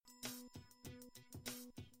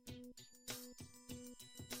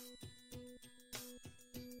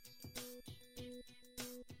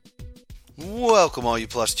Welcome, all you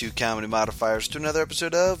Plus 2 comedy modifiers, to another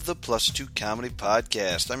episode of the Plus 2 Comedy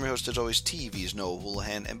Podcast. I'm your host, as always, TV's Noah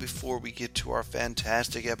Houlihan, and before we get to our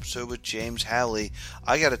fantastic episode with James Howley,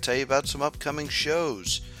 I gotta tell you about some upcoming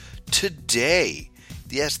shows. Today,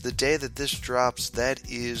 yes, the day that this drops, that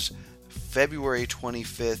is February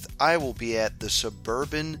 25th, I will be at the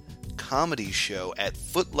Suburban Comedy Show at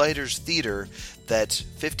Footlighters Theater. That's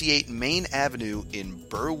 58 Main Avenue in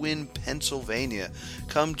Berwyn, Pennsylvania.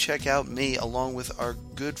 Come check out me along with our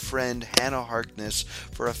good friend Hannah Harkness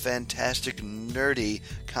for a fantastic nerdy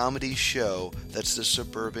comedy show. That's the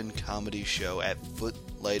Suburban Comedy Show at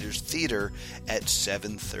Footlighters Theater at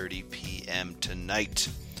 7:30 p.m. tonight.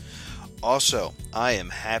 Also, I am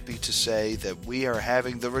happy to say that we are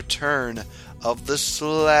having the return of the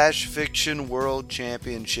Slash Fiction World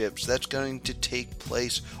Championships. That's going to take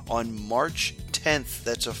place on March 10th.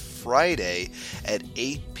 That's a Friday at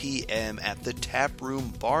 8 p.m. at the Tap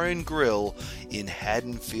Room Bar and Grill in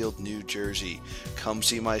Haddonfield, New Jersey. Come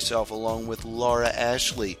see myself along with Laura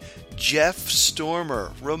Ashley, Jeff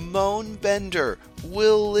Stormer, Ramon Bender,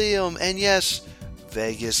 Will Liam, and yes,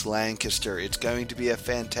 Vegas Lancaster. It's going to be a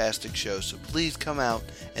fantastic show, so please come out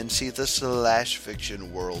and see the Slash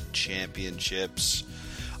Fiction World Championships.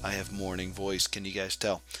 I have morning voice, can you guys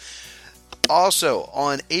tell? Also,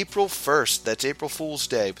 on April 1st, that's April Fool's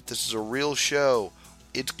Day, but this is a real show.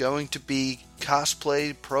 It's going to be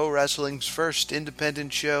Cosplay Pro Wrestling's first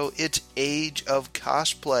independent show. It's Age of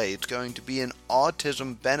Cosplay. It's going to be an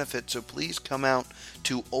autism benefit, so please come out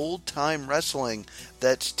to Old Time Wrestling.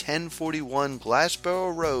 That's 1041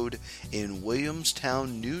 Glassboro Road in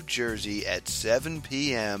Williamstown, New Jersey at 7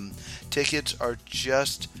 p.m. Tickets are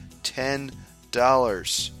just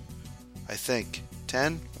 $10. I think.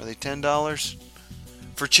 10? Are they $10?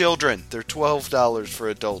 For children, they're $12 for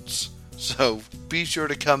adults. So be sure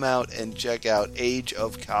to come out and check out Age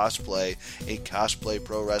of Cosplay, a cosplay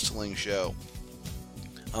pro wrestling show.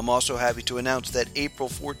 I'm also happy to announce that April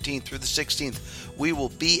 14th through the 16th, we will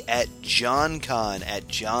be at JohnCon at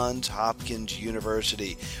Johns Hopkins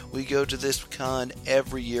University. We go to this con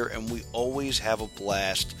every year and we always have a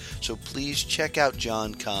blast. So please check out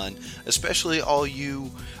JohnCon, especially all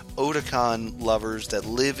you Otakon lovers that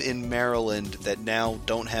live in Maryland that now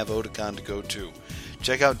don't have Otakon to go to.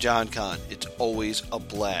 Check out JohnCon. It's always a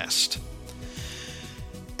blast.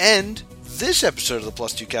 And this episode of the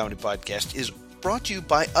Plus 2 Comedy Podcast is brought to you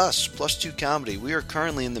by us, Plus 2 Comedy. We are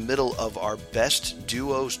currently in the middle of our Best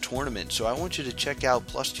Duos tournament, so I want you to check out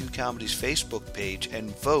Plus 2 Comedy's Facebook page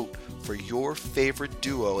and vote for your favorite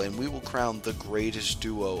duo, and we will crown the greatest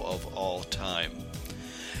duo of all time.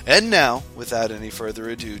 And now, without any further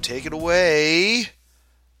ado, take it away,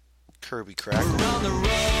 Kirby Cracker. We're on the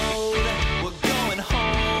road, we're going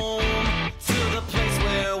home, to the place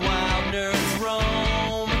where wild nerds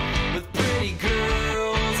roam, with pretty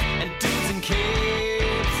girls and dudes in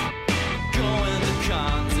capes. Going to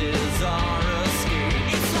cons is our escape.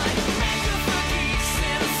 It's like a mecca for geeks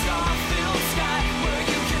in a star-filled sky, where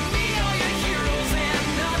you can meet all your heroes and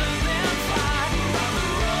none of them fly. We're on the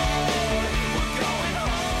road, we're going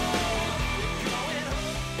home, we're going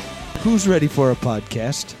home. Who's ready for a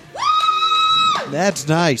podcast? That's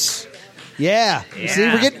nice. Yeah.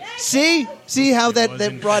 See how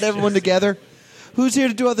that brought everyone together? Who's here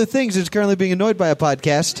to do other things is currently being annoyed by a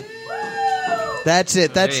podcast? That's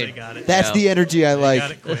it. That's the energy I like.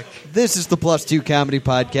 Got it quick. This is the Plus 2 Comedy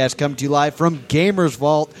Podcast coming to you live from Gamers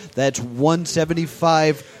Vault. That's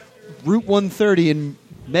 175 Route 130 in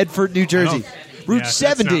Medford, New Jersey. Route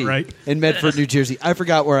 70 right. in Medford, New Jersey. I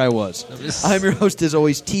forgot where I was. I'm your host, as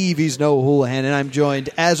always, TV's Noah Houlihan, and I'm joined,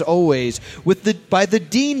 as always, by the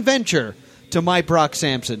Dean Venture to my Brock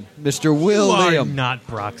Sampson, Mr. Will You are Liam. not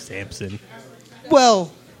Brock Sampson.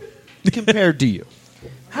 Well, compared to you.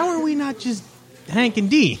 How are we not just Hank and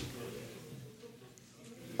D?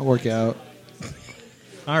 I'll work out.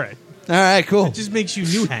 All right. All right, cool. It just makes you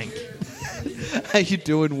new Hank. How you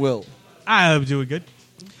doing, Will? I'm doing good.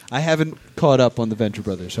 I haven't caught up on the Venture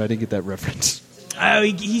Brothers, so I didn't get that reference.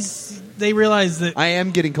 They realize that I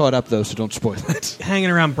am getting caught up, though, so don't spoil it. hanging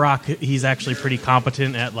around Brock, he's actually pretty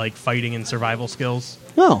competent at like fighting and survival skills.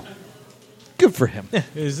 Oh, good for him.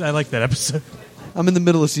 I like that episode. I'm in the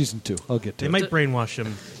middle of season 2. I'll get to They it. might brainhouse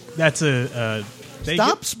him. That's a...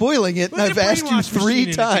 Stop spoiling it. Well, I've asked you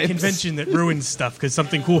 3 times. It's a convention that ruins stuff because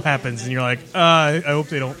something cool happens, and you're like, I hope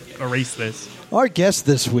they don't erase this. Our guest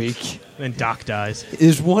this week And then Doc dies.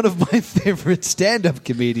 is one of my favorite stand-up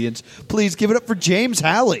comedians. Please give it up for James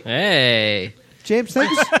Howley. Hey. James,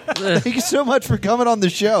 thank you so much for coming on the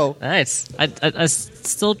show. Nice. I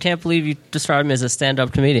still can't believe you described me as a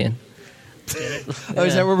stand-up comedian. Oh,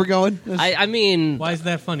 is that where we're going? I mean, Why is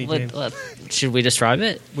that funny, James? should we describe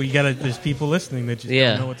it? Well, you gotta. There's people listening that just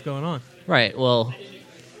Yeah. don't know what's going on. Right. Well,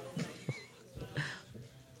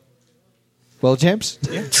 Well, James?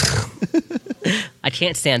 I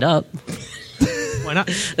can't stand up Why not?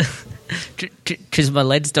 because my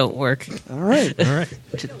legs don't work. All right. All right.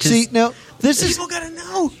 See, now, this is People gotta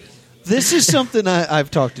know. this is something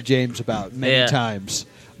I've talked to James about many Yeah. times,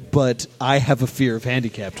 but I have a fear of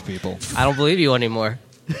handicapped people. I don't believe you anymore.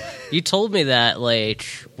 You told me that like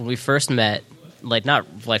when we first met, like not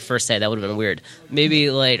like first day. That would have been weird. Maybe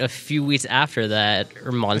like a few weeks after that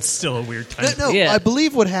or months. Still a weird time. No, Yeah. I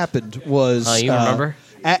believe what happened was... Oh, you remember?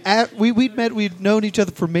 We'd known each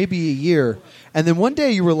other for maybe a year, and then one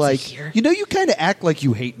day you were like, year? you know, you kind of act like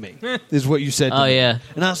you hate me, is what you said to Oh, me. yeah.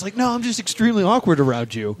 And I was like, no, I'm just extremely awkward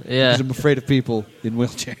around you. Yeah. Because I'm afraid of people in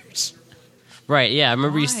wheelchairs. Right? Yeah. I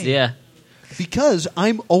remember you. Yeah. Because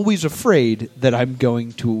I'm always afraid that I'm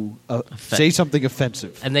going to say something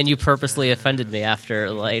offensive. And then you purposely offended me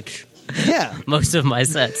after like Yeah. most of my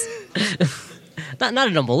sets. not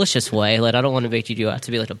in a malicious way. Like I don't want to make you out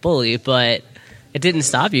to be like a bully, but it didn't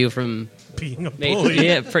stop you from Being a bully.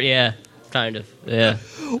 yeah, kind of. Yeah.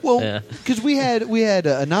 Well, Yeah. because we had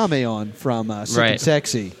Aname on from Sick Right. and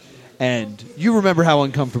Sexy, and you remember how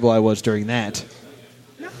uncomfortable I was during that.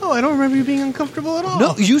 No, I don't remember you being uncomfortable at all.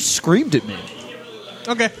 No, you screamed at me.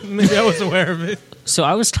 Okay, maybe I was aware of it. So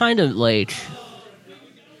I was kind of like,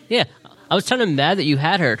 yeah, I was kind of mad that you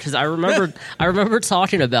had her because I remember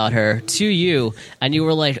talking about her to you, and you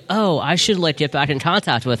were like, "Oh, I should like get back in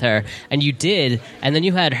contact with her," and you did, and then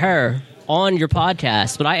you had her on your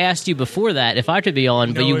podcast. But I asked you before that if I could be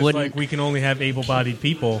on, but No, you it's wouldn't. like we can only have able-bodied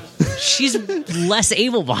people. She's less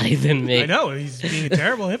able-bodied than me. I know he's being a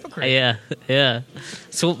terrible hypocrite. Yeah.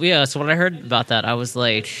 So when I heard about that, I was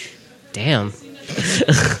like, "Damn."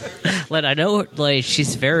 Like I know, like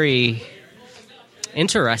she's very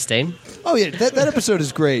interesting. Oh yeah, that episode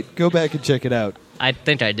is great. Go back and check it out. I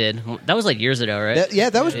think I did. That was like years ago, right?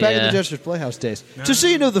 That was back in the Yeah. Jester's Playhouse days. Just so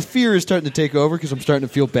you know, the fear is starting to take over because I'm starting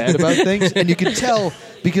to feel bad about things, and you can tell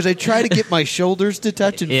because I try to get my shoulders to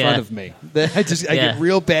touch in Yeah. front of me. I Yeah. get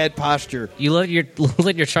real bad posture. You look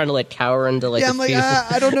like you're trying to like cower into like. Yeah, a I'm like, few-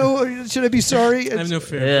 I don't know. Should I be sorry? I have no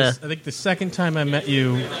fear. Yeah. I think the second time I met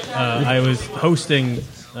you, I was hosting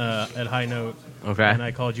at High Note, Okay. and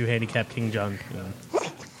I called you Handicap King John.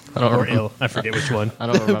 I don't Or remember. ill. I forget which one. I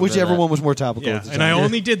don't remember. Whichever that. one was more topical. Yeah, at the and I time.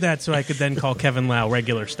 only did that so I could then call Kevin Lau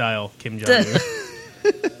regular style Kim Jong.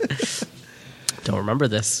 Don't remember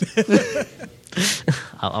this.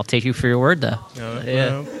 I'll take you for your word, though.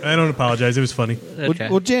 Yeah. I don't apologize. It was funny. Okay.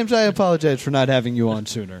 Well, James, I apologize for not having you on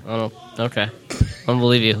sooner. Oh, okay. I don't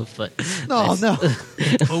believe you, but No, no.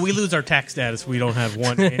 Well, we lose our tax status. We don't have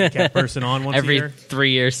one handicapped person on once a every year.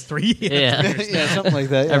 3 years. 3 years. Yeah. Yeah, something like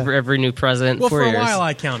that. Yeah. Every new president. Well, 4 for a years. while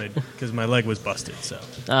I counted because my leg was busted. So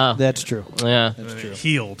Oh, That's true. yeah. and then it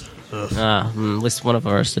healed. Ugh. At least one of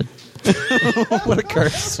ours did. What a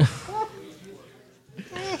curse.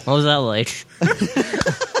 What was that like? Can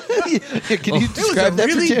you It was a describe that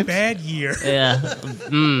for really James? bad year. Yeah.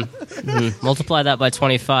 Multiply that by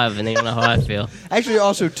 25 and you know how I feel. Actually,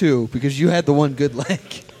 also two, because you had the one good leg.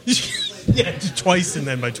 Yeah, twice and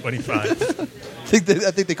then by 25. I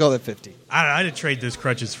think they call that 50. I'd have traded those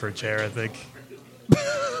crutches for a chair, I think.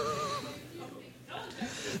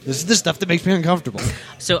 This is the stuff that makes me uncomfortable.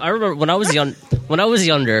 So I remember when I was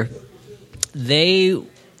younger, they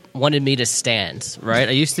wanted me to stand, right?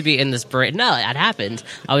 I used to be in this brace. No, it happened.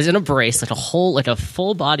 I was in a brace, like a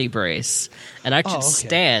full body brace, and I could okay.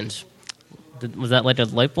 stand. Was that like a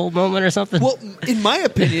light bulb moment or something? Well, in my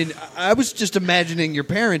opinion, I was just imagining your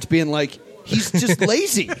parents being like, he's just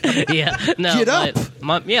lazy. Yeah, no. Get up.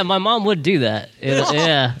 My mom would do that.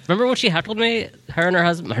 Yeah. Remember when she heckled me? Her and her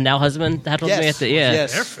husband, her now husband, heckled me at the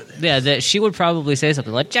Yes. that she would probably say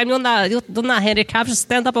something like, "Jam, you're not handicapped. Just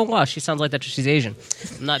stand up and walk." She sounds like that. She's Asian.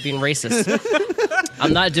 I'm not being racist.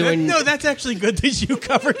 I'm not doing. No, that's actually good that you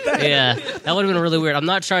covered that. Yeah, that would have been really weird. I'm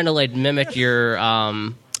not trying to like mimic your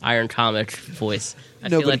Iron Comic voice. I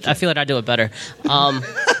feel like I do it better.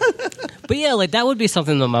 But yeah, like that would be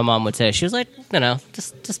something that my mom would say. She was like,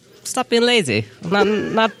 just stop being lazy.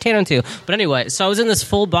 I'm not catering to you. But anyway, so I was in this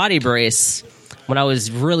full body brace when I was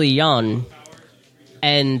really young,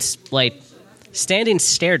 and like standing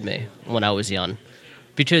scared me when I was young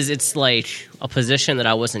because it's like a position that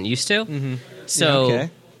I wasn't used to. Mm-hmm. So Okay.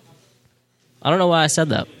 I don't know why I said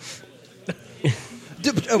that.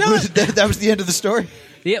 That was the end of the story?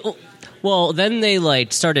 Yeah, well, then they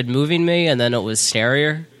like started moving me, and then it was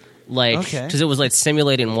scarier. like Okay. because it was like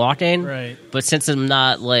simulating walking. Right. But since I'm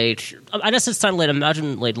not like, I guess it's time. Like,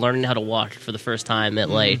 imagine like learning how to walk for the first time at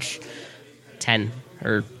like 10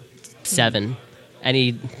 or 7,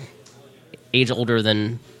 any age older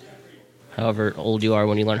than however old you are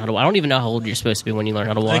when you learn how to walk. I don't even know how old you're supposed to be when you learn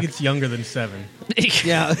how to I walk. think it's younger than 7.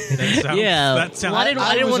 Yeah. That sounds, Yeah, That sounds, well, I didn't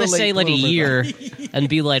I was want a to late say like a bloomer, year and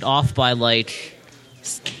be like off by like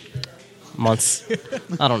months.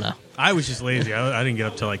 I don't know. I was just lazy. I didn't get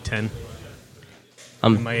up till like 10.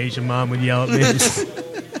 I'm- My Asian mom would yell at me.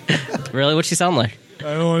 Really, what'd she sound like? I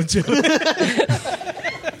don't want to.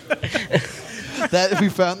 That we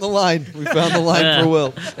found the line. We found the line Yeah. for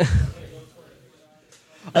Will.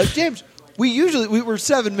 James, we were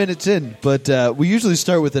 7 minutes in, but we usually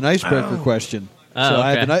start with an icebreaker question. Oh, so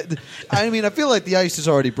okay. I feel like the ice is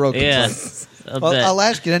already broken. Yeah, so a bit. I'll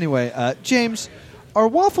ask it anyway. James, are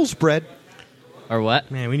waffles bread? Or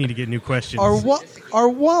what? Man, we need to get new questions. Are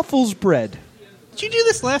waffles bread? Did you do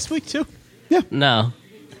this last week too? No.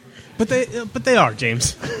 But they are,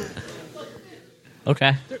 James.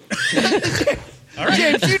 Okay.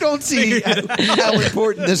 James, you don't see how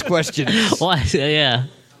important this question is. What? Yeah.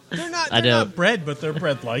 They're not. I They're not don't. bread, but they're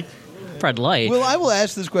bread-like. Bread light. Well, I will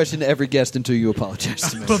ask this question to every guest until you apologize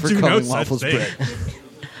to me Well, for do no calling such waffles thing. bread.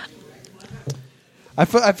 I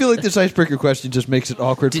feel like this icebreaker question just makes it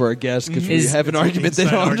awkward for our guests because we Is- have an It's an argument they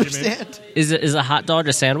inside don't argument. understand. Is a hot dog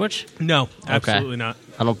a sandwich? No, absolutely not.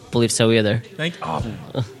 I don't believe so either. Thank you.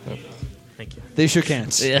 They shook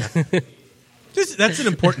hands. Yeah. That's an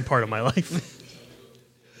important part of my life.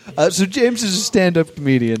 So James is a stand-up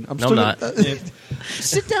comedian. No, I'm not.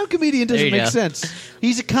 Sit-down comedian There doesn't you make go. sense.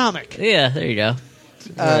 He's a comic. Yeah. There you go.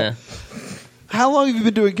 Yeah. How long have you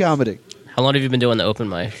been doing comedy? How long have you been doing the open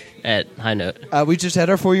mic at High Note? We just had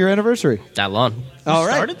our 4-year anniversary. That long. All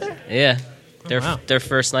right. Started there? Yeah. wow. Their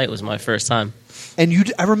first night was my first time.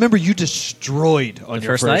 And I remember you destroyed on The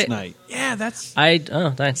your first first night? night. Yeah, that's. Oh,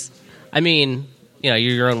 thanks. I mean, you're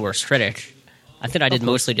your own worst critic. I think I did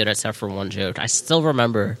mostly good except for one joke. I still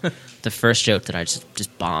remember the first joke that I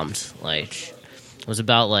just bombed. Like, it was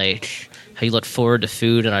about like how you look forward to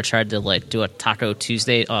food, and I tried to like do a Taco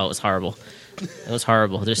Tuesday. Oh, it was horrible. It was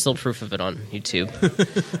horrible. There's still proof of it on YouTube.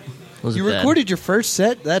 It was You bad. recorded your first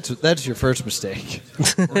set? That's your first mistake.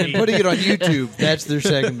 And putting it on YouTube, that's their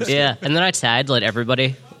second mistake. Yeah, and then I tagged like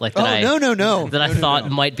everybody like that. Oh, no. That I thought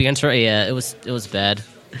might be interesting. Yeah, it was bad.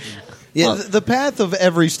 Yeah, Well- the path of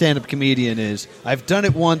every stand-up comedian is, I've done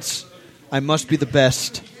it once, I must be the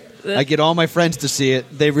best. I get all my friends to see it,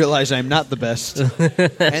 they realize I'm not the best.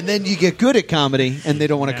 And then you get good at comedy, and they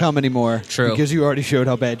don't want to come anymore. True. Because you already showed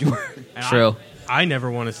how bad you were. and True. I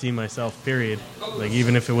never want to see myself. Period. Like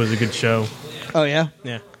even if it was a good show. Oh, yeah?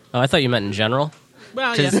 Yeah. Oh, I thought you meant in general.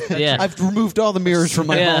 Well, 'Cause- yeah. I've removed all the mirrors from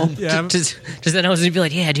my yeah. home. Yeah. Just then I was gonna be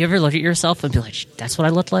like, yeah. Do you ever look at yourself and be like, that's what I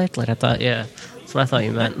look like? Like I thought, yeah. That's what I thought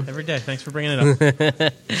you meant. Every day. Thanks for bringing it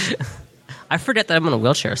up. I forget that I'm in a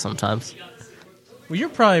wheelchair sometimes. Well, you're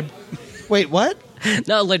probably. Wait, what?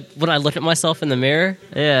 No, like when I look at myself in the mirror.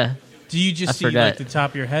 Yeah. Do you I just see forgot. like the top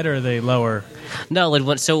of your head, or are they lower? No, like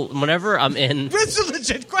whenever I'm in, That's a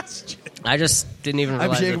legit question. I just didn't even. I'm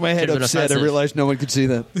realize shaking it my head could've been upset. I offensive. realized no one could see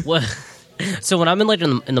that. What? So when I'm in like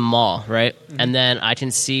in the mall, right, and then I can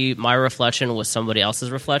see my reflection with somebody else's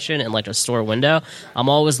reflection in like a store window, I'm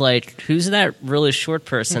always like, "Who's that really short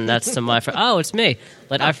person that's to my?" Oh, it's me.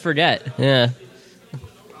 Like I forget. Yeah.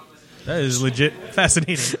 That is legit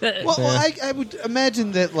fascinating. Well, I would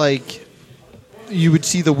imagine that, like, you would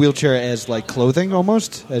see the wheelchair as, like, clothing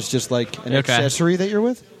almost, as just, like, an Okay. accessory that you're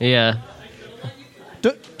with. Yeah.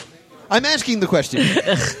 I'm asking the question.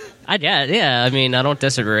 Yeah. I mean, I don't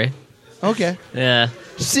disagree. Okay. Yeah.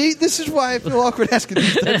 See, this is why I feel awkward asking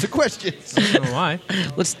these types of questions. I don't know why.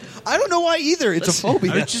 I don't know why either. It's a I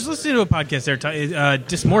phobia. was just listening to a podcast there.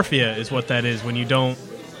 Dysmorphia is what that is when you don't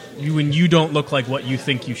look like what you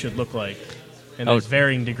think you should look like. And there's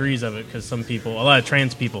varying degrees of it because a lot of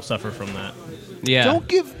trans people suffer from that. Yeah. Don't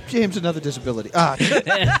give James another disability. I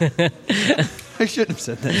shouldn't have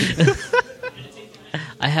said that.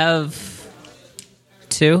 I have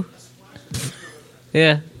 2.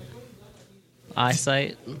 Yeah.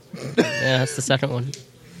 Eyesight. Yeah, that's the second one.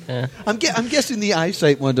 Yeah. I'm guessing the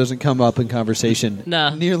eyesight one doesn't come up in conversation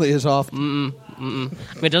No. nearly as often. I mean,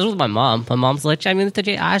 it does with my mom. My mom's like, I mean,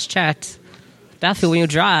 your eyes checked. That when you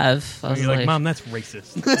drive. I was You're like, Mom, that's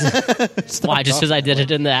racist. why? Just because I did it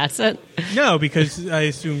in the accent? No, because I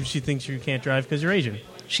assume she thinks you can't drive because you're Asian.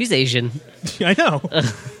 She's Asian. I know.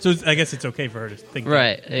 So I guess it's okay for her to think that.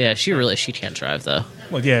 Right. Yeah, she can't drive, though.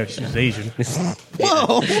 Well, yeah, she's Asian.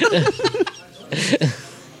 Whoa!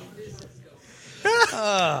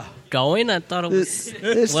 going? I thought it was.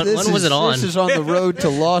 When When was it on? This is on the road to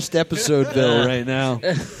Lost Episodeville right now.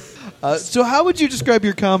 So how would you describe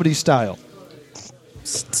your comedy style?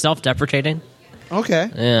 Self-deprecating. Okay.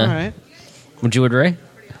 Yeah. All right. Would you agree?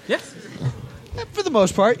 Yes. For the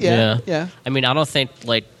most part, yeah. I mean, I don't think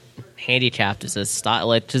like handicapped is a style.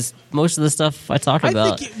 Like, just most of the stuff I talk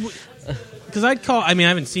about. Because I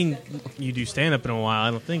haven't seen you do stand up in a while.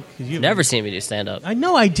 I don't think. 'Cause you've Never seen me do stand up. I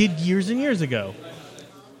know I did years and years ago.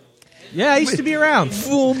 Yeah, I used to be around.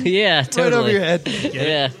 Boom. Yeah, totally. Right over your head.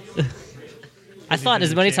 Yeah. I thought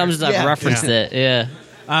as many times as I've Yeah. referenced it.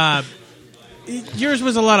 Yeah. Yours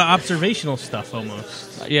was a lot of observational stuff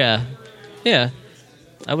almost. Yeah. Yeah.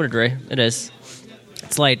 I would agree. It is.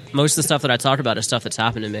 It's like most of the stuff that I talk about is stuff that's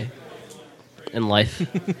happened to me in life.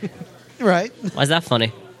 Right. Why is that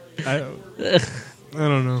funny? I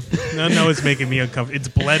don't know. No, it's making me uncomfortable. It's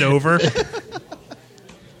bled over.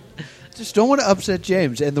 Just don't want to upset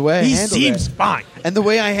James, and the way I He handle seems that, fine. and the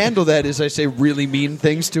way I handle that is I say really mean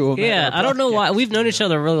things to him. Yeah, I don't know why. We've known each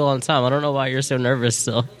other a really long time. I don't know why you're so nervous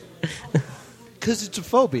still. Because it's a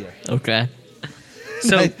phobia. Okay.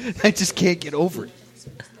 So, I just can't get over it.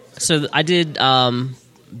 so I did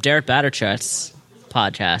Derek Batterchat's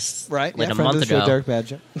podcast Right. like yeah, a friend month of the show, ago. Derek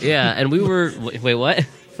Badger. Yeah, and we were wait, what?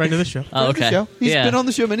 Friend of the show. Oh, Friend of the okay. show. He's yeah. been on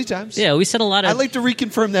the show many times. Yeah, we said a lot of. I'd like to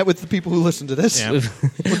reconfirm that with the people who listen to this. Yeah.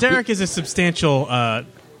 Well, Derek is a substantial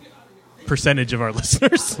percentage of our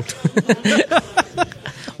listeners.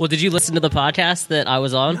 Well, did you listen to the podcast that I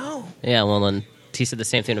was on? No. Yeah, well, then he said the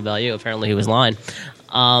same thing about you. Apparently, he was lying.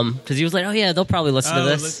 Because he was like, oh, yeah, they'll probably listen to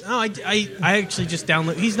this. No, I actually just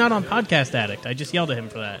download. He's not on Podcast Addict. I just yelled at him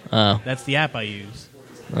for that. Oh. That's the app I use.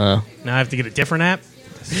 Oh, Now I have to get a different app.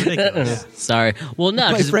 That's ridiculous. sorry. Well,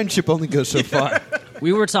 no, My 'cause friendship only goes so far.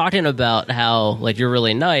 we were talking about how, like, you're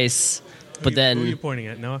really nice, but Who are you then, pointing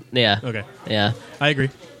at, Noah? yeah. Okay, Yeah. I agree.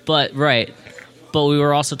 But, right. But we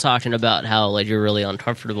were also talking about how, like, you're really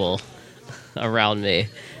uncomfortable around me.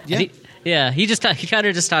 Yeah. And he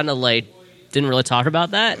kind of, like, didn't really talk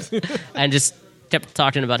about that and just kept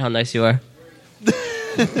talking about how nice you are.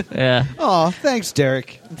 Yeah. Oh, thanks,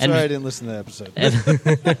 Derek. I'm And- sorry I didn't listen to that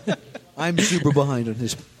episode. I'm super behind on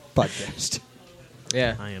his podcast.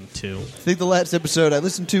 Yeah. I am too. I think the last episode I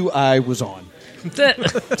listened to, I was on.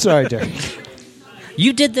 Sorry, Derek.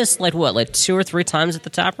 You did this, like, what, like 2 or 3 times at the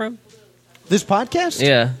tap room? This podcast?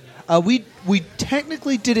 Yeah. We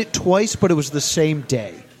technically did it twice, but it was the same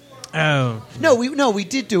day. Oh, No, we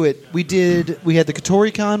did do it. We had the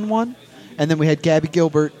KatoriCon one, and then we had Gabby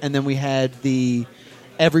Gilbert, and then we had the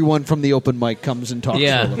everyone from the open mic comes and talks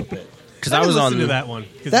Yeah. for a little bit. Because I was listen on to that one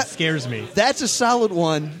because That- it scares me. That's a solid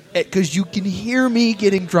one because you can hear me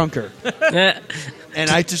getting drunker, Because and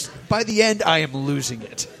I just by the end I am losing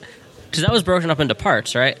it. that was broken up into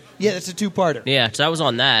parts, right? Yeah, it's a two-parter. Yeah, because I was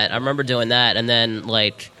on that. I remember doing that, and then,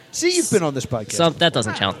 like, See, you've been on this podcast. that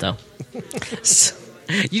doesn't count, though.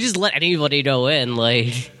 You just let anybody go in,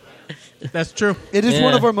 like, That's true. It is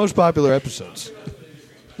one Yeah. of our most popular episodes.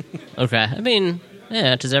 okay. I mean,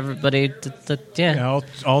 yeah, does everybody, yeah. Yeah,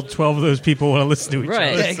 all 12 of those people want to listen to each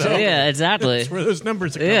Right. other. Yeah, so Yeah, exactly. that's where those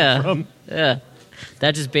numbers are coming Yeah. from. Yeah.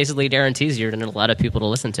 That just basically guarantees you're going to get a lot of people to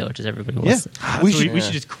listen to it, because everybody Yeah, wants to. we So should. we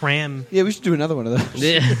should just cram. Yeah, we should do another one of those.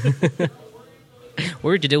 Yeah.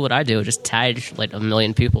 Or to do what I do, just tag like 1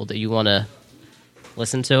 million people that you want to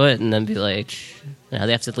listen to it, and then be like, they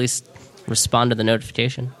have to at least respond to the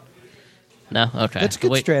notification. No, okay. That's a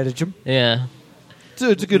good Wait, stratagem. Yeah,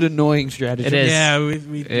 It's a good annoying stratagem. It is. Yeah,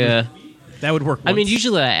 we yeah. that would work. I mean, once.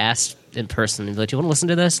 usually I ask in person, and be like, "Do you want to listen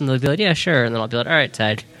to this?" And they'll be like, "Yeah, sure." And then I'll be like, "All right,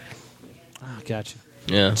 tag." Oh, gotcha.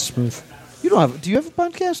 Yeah, Smooth. You don't have? Do you have a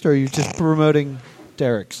podcast, or are you just promoting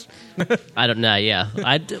Derek's? I don't know. Yeah,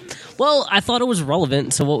 well, I thought it was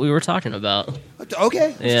relevant to what we were talking about. Do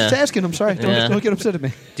Okay, Yeah. just asking. I'm sorry. Yeah. Don't get upset at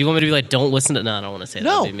me. you want me to be like, "Don't listen to"? No, I don't want to say that.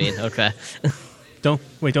 No. That'd be mean. Okay. don't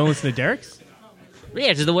listen to Derek's.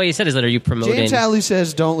 Yeah, just the way you said is that, are you promoting? James Halley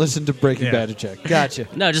says, "Don't listen to Breaking Yeah. Bad to check." Gotcha.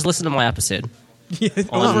 No, just listen to my episode. Yeah,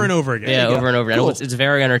 over and over again. Yeah, you go. over and over. Cool. And it's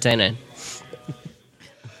very entertaining.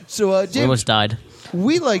 So, We James, almost died.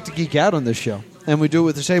 we like to geek out on this show, and we do it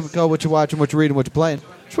with the segment called "What You're Watching, What You're Reading, What You're Playing."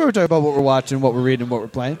 It's where we talk about what we're watching, what we're reading, what we're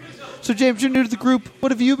playing. So, James, you're new to the group.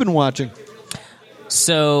 What have you been watching?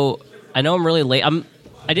 So I know I'm really late.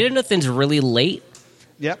 I did know things really late,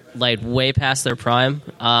 Yep. like way past their prime.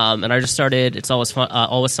 And I just started. It's always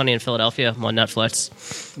Sunny in Philadelphia on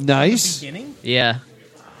Netflix. Nice. Beginning? Yeah,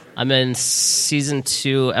 I'm in season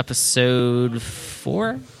 2, episode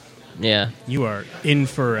 4. Yeah, You are in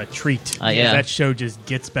for a treat. Yeah. That show just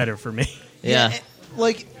gets better for me. yeah,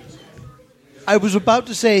 Like, I was about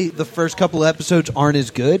to say the first couple episodes aren't as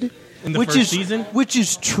good, in the which first is season. which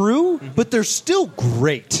is true, but they're still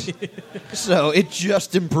great. So it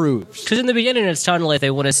just improves. Because in the beginning, it's sounded like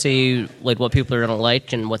they want to see like what people are going to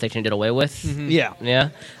like and what they can get away with. Yeah, Yeah,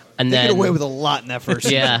 and they then get away with a lot in that first.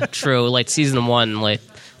 yeah, true. Like season 1, like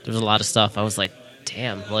there was a lot of stuff. I was like,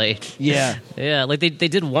 damn, like Yeah. yeah, like they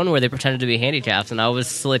did one where they pretended to be handicapped, and I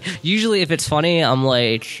was like, usually if it's funny, I'm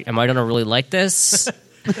like, am I gonna really like this?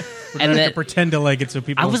 And I then to pretend to like it so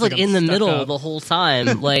people. I don't was think like I'm in the stuck middle up. the whole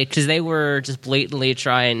time, like because they were just blatantly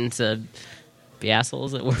trying to be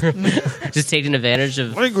assholes that were just taking advantage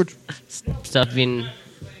of Language. stuff being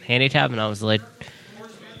handicapped, and I was like,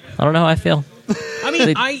 I don't know how I feel. I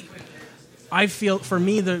mean, They- I feel for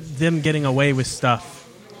me them getting away with stuff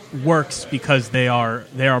works because they are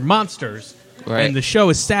monsters, Right. and the show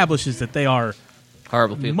establishes that they are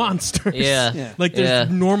Horrible people. monsters. Yeah. Yeah. Like there's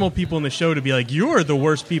Yeah. normal people in the show to be like, you're the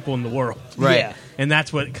worst people in the world, Right. Yeah. and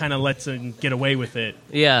that's what kind of lets them get away with it.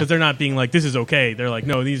 Yeah. because they're not being like, this is okay. They're like,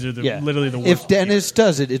 no, these are literally the worst. If Dennis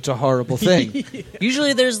does it, it's a horrible thing.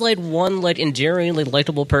 Usually there's like one like endearing, like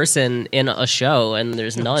likable person in a show, and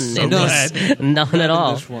there's none so in this. glad. None at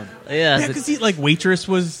all. this one. Yeah. Yeah, because like Waitress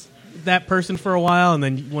was that person for a while, and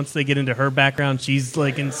then once they get into her background, she's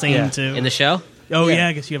like insane Yeah. too. in the show? oh Yeah. yeah,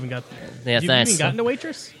 I guess you haven't got. Yeah, you thanks. haven't gotten to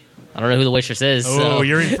Waitress. I don't know who the waitress is. Oh, so.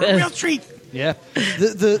 you're in for a real treat. Yeah.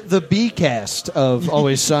 The B cast of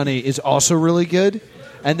Always Sunny is also really good,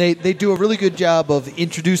 and they do a really good job of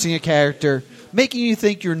introducing a character, making you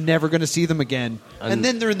think you're never going to see them again, and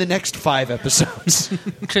then they're in the next 5 episodes.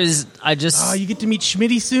 Because I just Oh, you get to meet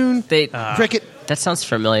Schmitty soon. they Cricket. that sounds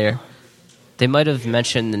familiar. They might have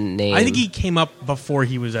mentioned the name. I think he came up before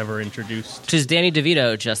he was ever introduced. because Danny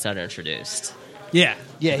DeVito just got introduced. Yeah,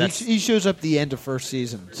 Yeah, That's- he shows up the end of first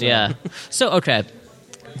season. So. Yeah. So okay,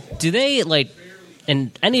 do they like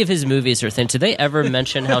in any of his movies or things? Do they ever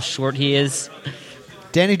mention how short he is?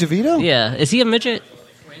 Danny DeVito? Yeah, is he a midget?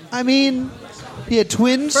 I mean, yeah,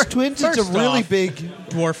 twins. Twins, it's a first really off- big...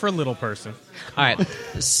 dwarf for little person. All right,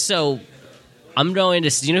 so I'm going to.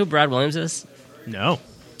 Do you know who Brad Williams is? No,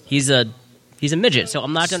 He's a midget, so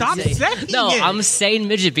I'm not going Stop to say. saying No, it. I'm saying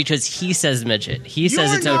midget because he says midget. He says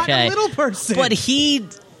you're it's not okay, a little person. but he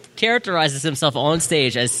characterizes himself on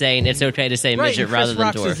stage as saying it's okay to say right, midget and Chris rather than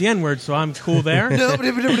Rock says dwarf. the N word, so I'm cool there.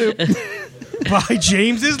 By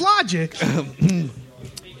James's logic.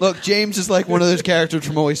 Look, James is like one of those characters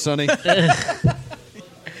from Always Sunny.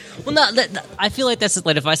 Well, no, I feel like that's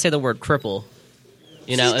like if I say the word cripple,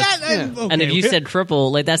 you know, See, that, yeah. and if okay. you said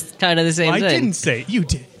cripple, like that's kind of the same I thing. didn't say it. You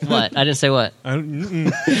did. What? I didn't say what. I don't-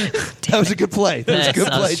 That was a good play. That was a Thanks, good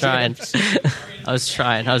I play, was trying. James. I was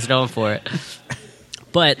trying. I was going for it.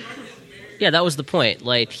 But yeah, that was the point.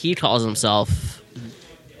 Like he calls himself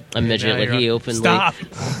a midget. Now Like you're he on- openly. Stop.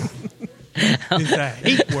 It's a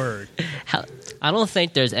hate word. I don't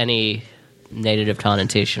think there's any negative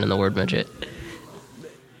connotation in the word midget.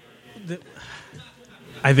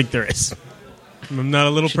 I think there is. I'm not a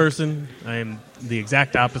little person. I am the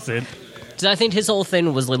exact opposite. Because I think his whole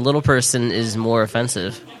thing was like little person is more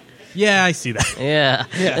offensive. Yeah, I see that. Yeah.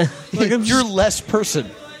 Yeah. Like, I'm You're less person.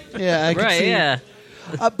 Yeah, I can Right. see. Yeah.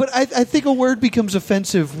 But I think a word becomes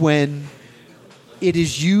offensive when it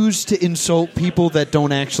is used to insult people that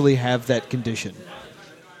don't actually have that condition.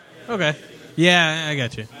 Okay. Yeah, I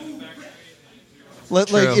got you. Like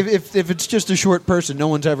True. if it's just a short person, no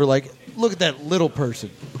one's ever like, look at that little person.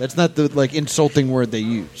 That's not the like insulting word they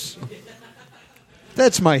use.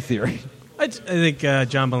 That's my theory. I think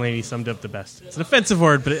John Mulaney summed up the best. It's an offensive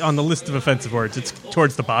word, but on the list of offensive words, it's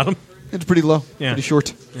towards the bottom. It's pretty low, Yeah. pretty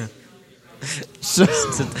short. Yeah. So,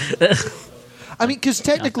 I mean, because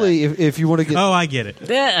technically, if you want to get Oh, I get it.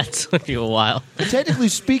 Yeah. It took you a while. technically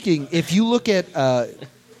speaking, if you look at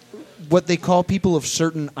what they call people of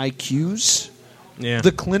certain IQs, Yeah.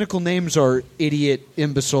 the clinical names are idiot,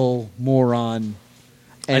 imbecile, moron.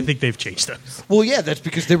 I And, think they've changed those. well, yeah, that's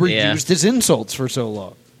because they were Yeah. used as insults for so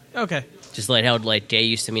long. Okay. Just like how like gay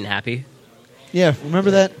used to mean happy. Yeah,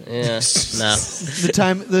 remember that Yeah. No.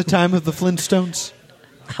 the time of the Flintstones,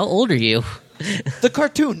 How old are you? the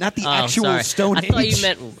cartoon, not the Oh, actual sorry. Stone I thought Age.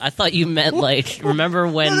 I thought you meant like remember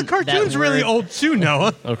when No, the cartoon's that really word- old too,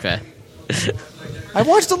 Noah. Okay. I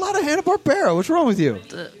watched a lot of Hanna-Barbera. What's wrong with you?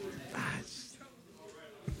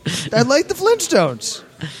 I like the Flintstones.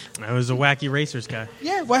 I was a wacky racers guy.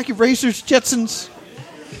 Yeah, Wacky Racers, Jetsons.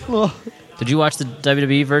 Well, Did you watch the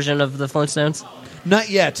WWE version of the Flintstones? not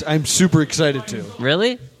yet. I'm super excited to.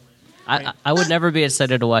 Really? I would never be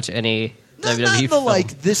excited to watch any Not WWE the film.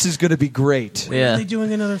 like, this is going to be great. Are Yeah. they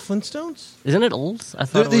doing another Flintstones? Isn't it old? I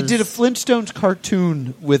thought They it was... did a Flintstones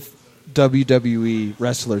cartoon with WWE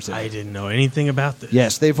wrestlers in I it. didn't know anything about this.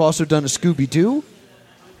 Yes, they've also done a Scooby-Doo,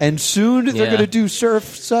 And soon they're Yeah. going to do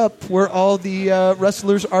Surf's Up, where all the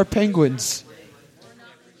wrestlers are penguins.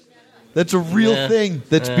 That's a real Yeah. thing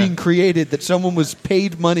that's being created that someone was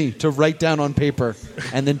paid money to write down on paper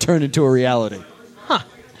and then turn into a reality.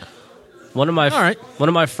 One of my All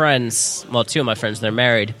right. friends, well, two of my friends, they're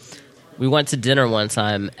married. We went to dinner one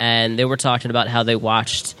time, and they were talking about how they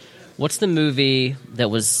watched. What's the movie that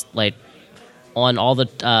was like on all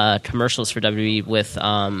the commercials for WWE with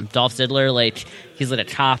Dolph Ziggler? Like he's like a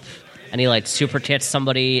cop, and he like super chats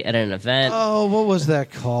somebody at an event. Oh, what was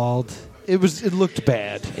that called? It looked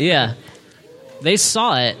bad. Yeah, they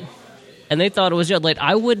saw it, and they thought it was good. Like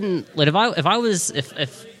I wouldn't like if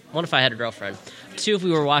I had a girlfriend. Two, if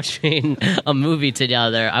we were watching a movie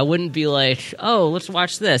together, I wouldn't be like, "Oh, let's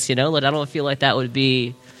watch this." You know, like I don't feel like that would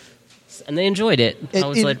be. And they enjoyed it. I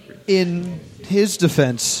was In his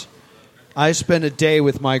defense, I spent a day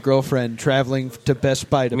with my girlfriend traveling to Best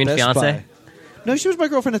Buy to You mean Best fiance? Buy. No, she was my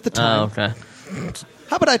girlfriend at the "Oh, time. okay,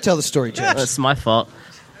 How about I tell the story, James? that's my fault."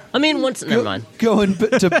 I mean, never mind. Going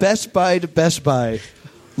to Best Buy,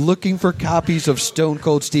 looking for copies of Stone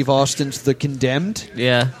Cold Steve Austin's The Condemned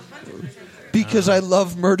Yeah, because I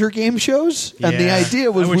love murder game shows, and the Yeah.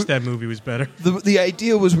 idea was I wish that movie was better. the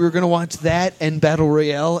idea was we were going to watch that and Battle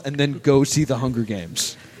Royale, and then go see The Hunger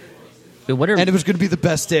Games, Wait, what are and it was going to be the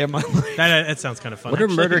best day of my life. That sounds kind of fun. what are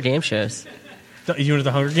actually. murder game shows? You know what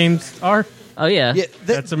the Hunger Games are? Oh yeah, Yeah,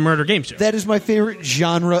 That's a murder game show. that is my favorite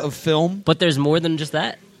genre of film. but there's more than just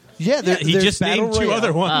that. Yeah, He there's just Battle named two Royale.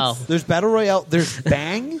 other ones. Oh, There's Battle Royale. There's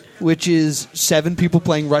Bang, which is 7 people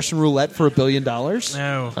playing Russian roulette for $1 billion.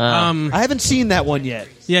 No. I haven't seen that one yet.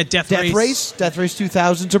 Yeah, Death Race. Death Race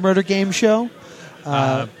 2000's a murder game show.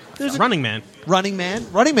 Running Man. Running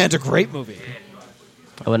Man's a great movie.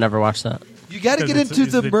 I would never watch that. You got to Because get it's- into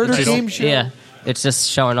it's the the murder title. game show. Yeah, it's just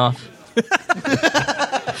showing off.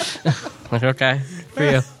 Like okay, for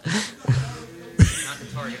you.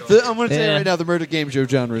 I'm going to tell you Yeah. right now, the murder game show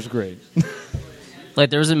genre is great. Like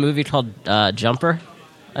there was a movie called Jumper,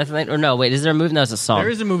 I think. Or no, wait, is there a movie? No, it's a song. There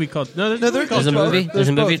is a movie called. No, there's No, a movie called There's a both. movie? There's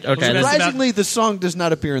a movie? both. Okay, that's- Surprisingly, the song does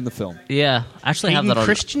not appear in the film. Yeah, I actually have Hayden that on.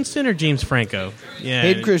 Christensen or James Franco? Yeah,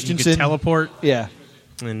 Hayden You Christensen. could teleport Yeah.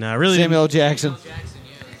 and really Samuel L. Jackson.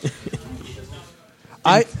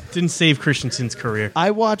 didn't save Christensen's career.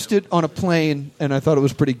 I watched it on a plane, and I thought it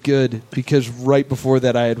was pretty good because right before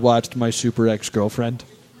that, I had watched My Super Ex-Girlfriend.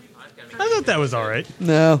 I thought that was all right.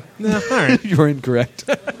 No. No, all right. You're incorrect.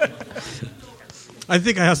 I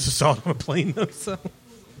think I also saw it on a plane though. So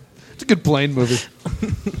It's a good plane movie.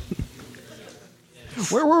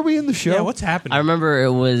 Where were we in the show? yeah, what's happening? I remember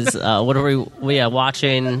it was what are we? Yeah,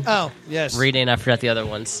 watching, Oh, yes. reading. I forgot the other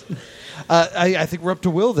ones. I think we're up to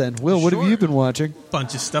Will then. Will, what have Sure. you been watching?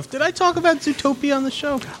 Bunch of stuff. Did I talk about Zootopia on the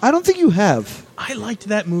show? I don't think you have. I liked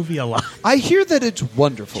that movie a lot. I hear that it's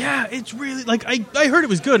wonderful. Yeah, it's really like I heard it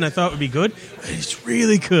was good and I thought it would be good. It's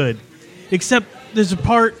really good. Except there's a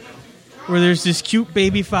part where there's this cute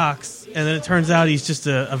baby fox and then it turns out he's just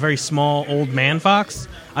a very small old man fox.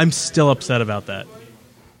 I'm still upset about that.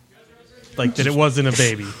 Like that it wasn't a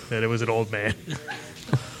baby, that it was an old man.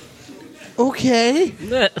 Okay.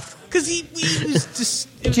 Because he was just...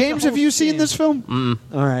 it was James, the have whole you seen thing. this film?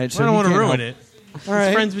 All right. So I don't you want to can't ruin help. it. All right.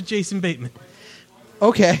 He's friends with Jason Bateman.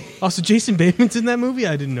 Okay. Also, Jason Bateman's in that movie?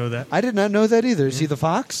 I didn't know that. I did not know that either. Is he the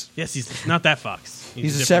fox? Yes, he's not that fox.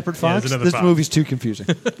 He's a different- separate yeah, fox? there's another This fox. movie's too confusing.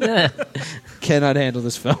 Cannot handle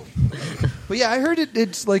this film. But yeah, I heard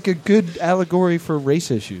it's like a good allegory for race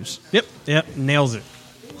issues. Yep, nails it.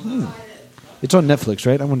 It's on Netflix,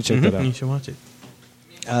 right? I want to check that You out. should watch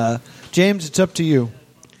it. James, it's up to you.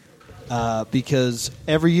 Because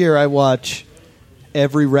every year I watch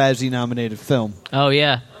every Razzie-nominated film. Oh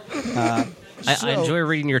yeah, I So- enjoy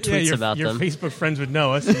reading your tweets your, about your them. Facebook friends would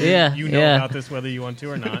know us. Yeah, you know yeah. about this whether you want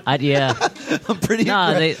to or not. Yeah. I'm pretty,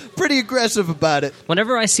 Nah, pretty aggressive about it.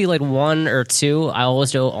 Whenever I see like one or two, I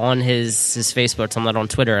always go on his Facebook. I'm not on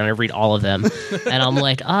Twitter, and I read all of them, and I'm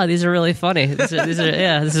like, these are really funny. This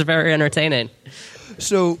is very entertaining.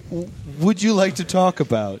 So, would you like to talk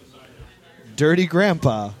about Dirty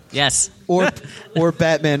Grandpa Yes. or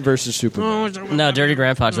Batman versus Superman? No, Dirty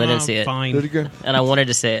Grandpa. 'Cause I didn't see it, Fine. Dirty Grandpa. and I wanted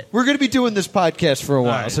to see it. We're going to be doing this podcast for a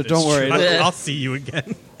while, All right, so that's don't worry. true. I'll see you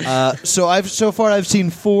again. So far I've seen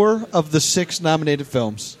 4 of the 6 nominated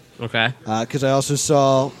films Okay. because I also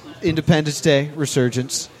saw Independence Day,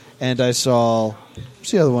 Resurgence, and I saw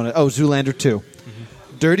what's the other one? Oh, Zoolander 2.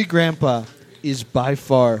 Mm-hmm. Dirty Grandpa is by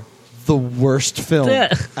far the worst film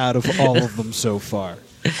Yeah. out of all of them so far.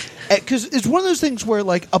 Because it's one of those things where,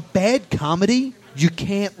 like, a bad comedy you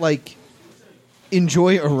can't like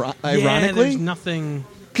enjoy Yeah, ironically there's nothing.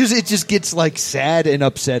 because it just gets like sad and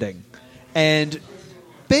upsetting. And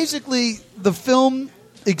basically, the film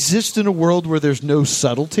exists in a world where there's no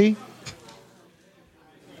subtlety.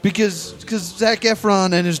 Because Zac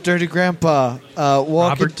Efron and his dirty grandpa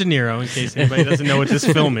walk Robert De Niro, in case anybody doesn't know what this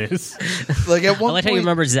film is. Like at one I like point, how you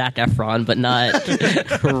remember Zac Efron, but not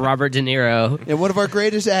Robert De Niro. and one of our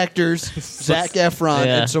greatest actors, Zac Efron,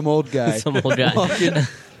 Yeah. and some old guy. Some old guy. walk in,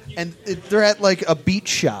 and they're at like a beach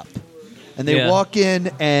shop, and they walk in,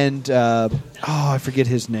 and I forget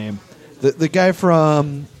his name, the guy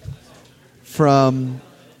from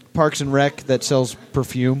Parks and Rec that sells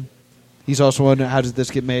perfume. He's also on How Did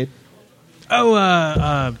This Get Made?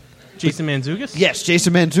 Oh, Jason Mantzoukas? Yes,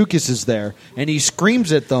 Jason Mantzoukas is there, and he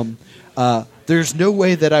screams at them, there's no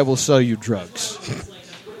way that I will sell you drugs.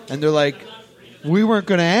 And they're like, we weren't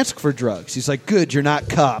going to ask for drugs. He's like, good, you're not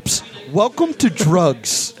cops. Welcome to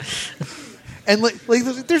drugs. And like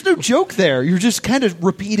there's no joke there. You're just kind of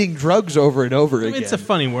repeating drugs over and over again. It's a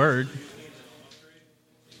funny word.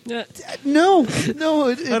 Yeah. No.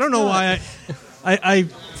 It's I don't know not. why I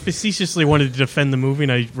facetiously wanted to defend the movie,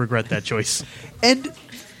 and I regret that choice. And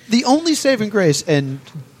the only saving grace, and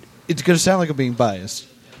it's going to sound like I'm being biased,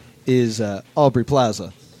 is Aubrey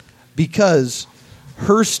Plaza. Because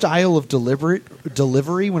her style of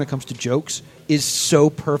delivery when it comes to jokes is so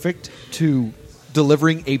perfect to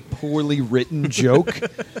delivering a poorly written joke.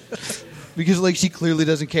 Because like she clearly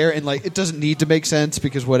doesn't care, and like it doesn't need to make sense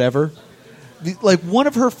because whatever. Like one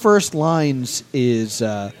of her first lines is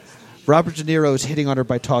Robert De Niro is hitting on her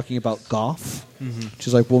by talking about golf. Mm-hmm.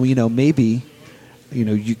 She's like, well, maybe,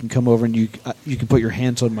 you can come over and you can put your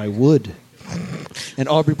hands on my wood. And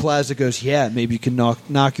Aubrey Plaza goes, yeah, maybe you can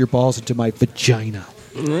knock your balls into my vagina.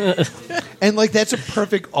 And like that's a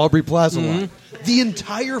perfect Aubrey Plaza line. The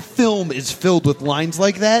entire film is filled with lines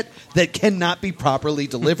like that cannot be properly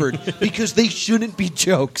delivered because they shouldn't be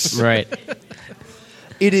jokes. Right.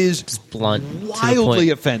 It is Just blunt. to the wildly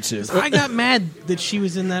point. offensive. I got mad that she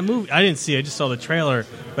was in that movie. I didn't see it. I just saw the trailer.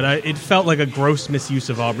 But it felt like a gross misuse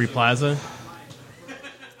of Aubrey Plaza.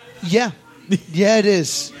 Yeah. Yeah, it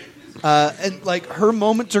is. And like her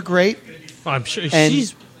moments are great. I'm sure And-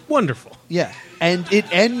 she's wonderful. Yeah. And it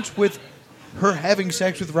ends with her having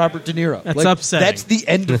sex with Robert De Niro. That's upsetting. That's the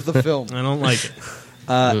end of the film. I don't like it.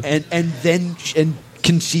 And then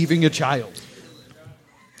conceiving a child.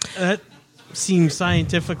 That seems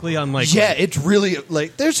scientifically unlikely. Yeah, it's really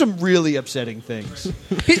like there's some really upsetting things.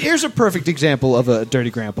 Here's a perfect example of a dirty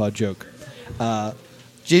grandpa joke.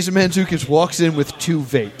 Jason Mantzoukas walks in with 2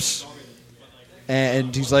 vapes,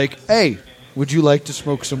 and he's like, "Hey, would you like to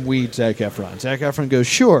smoke some weed, Zac Efron?" Zac Efron goes,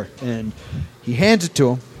 "Sure," and he hands it to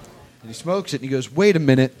him, and he smokes it, and he goes, "Wait a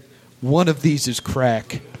minute, one of these is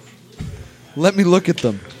crack. Let me look at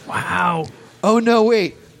them." Wow. Oh no,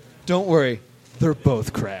 wait, don't worry, they're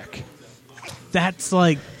both crack. That's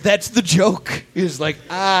like That's the joke. Is like,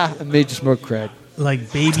 I made you smoke crack.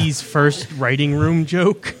 baby's first writing room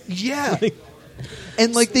joke. Yeah.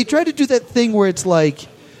 And like they try to do that thing where it's like,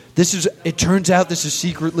 it turns out this is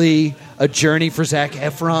secretly a journey for Zac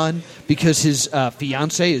Efron because his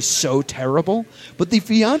fiance is so terrible. But the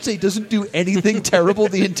fiance doesn't do anything terrible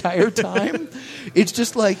the entire time. It's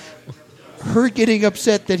just like her getting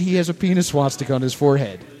upset that he has a penis swastika on his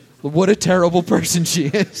forehead. What a terrible person she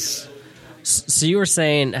is. So you were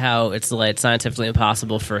saying how it's like scientifically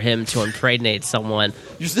impossible for him to impregnate someone.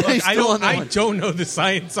 You're still on that I one. don't know the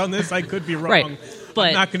science on this. I could be wrong. Right, but-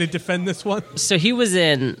 I'm not going to defend this one. So he was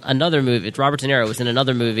in another movie. Robert De Niro was in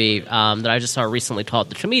another movie that I just saw recently called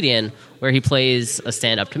The Comedian, where he plays a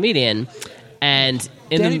stand-up comedian. And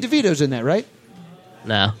in Danny DeVito's in that, right?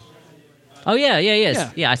 no. Oh yeah, he is.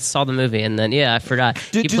 Yeah. Yeah, I saw the movie, and then I forgot.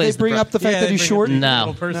 Do he they plays bring up the fact that he's short? No.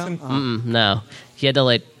 Little person. No, he had to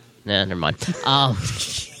like. Nah, never mind.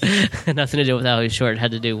 Nothing to do with how he's short. It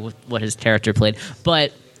had to do with what his character played.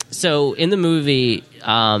 But so in the movie,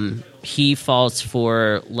 he falls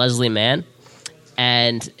for Leslie Mann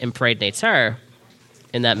and impregnates her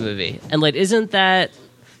in that movie. And like, isn't that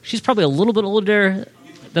she's probably a little bit older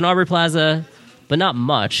than Aubrey Plaza, but not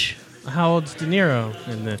much. How old's De Niro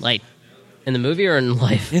in this? Like in the movie or in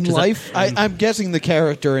life? In 'Cause life? I'm guessing the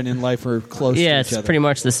character and in life are close to yeah, each it's other. pretty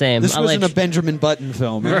much the same. This I wasn't like- a Benjamin Button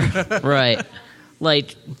film. Right? right.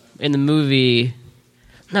 Like in the movie,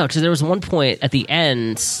 no, because there was one point at the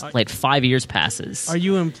end, like 5 years passes. Are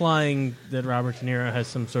you implying that Robert De Niro has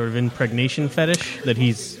some sort of impregnation fetish that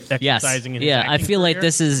he's Yes. exercising in his Yeah, I acting feel like career?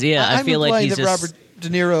 this is. Yeah, I I'm feel like implying he's that just. Robert De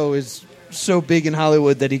Niro is so big in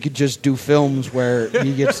Hollywood that he could just do films where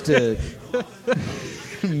he gets to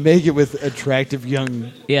make it with attractive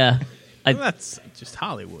young. Yeah, That's just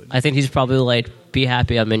Hollywood. I think he's probably like, "Be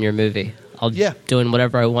happy, I'm in your movie. I'll Yeah. doing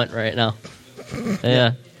whatever I want right now."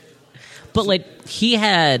 Yeah, but like he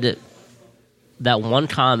had that one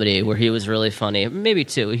comedy where he was really funny, maybe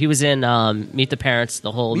two. He was in Meet the Parents,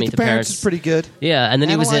 the whole Meet the Parents is pretty good. Yeah, and then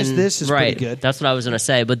Analyze he was in This is right. pretty good. That's what I was going to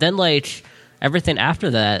say. But then like everything after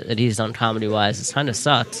that he's done comedy wise, it's kind of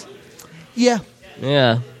sucked. Yeah,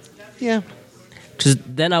 Yeah. yeah. Because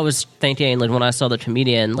then I was thinking, like, when I saw The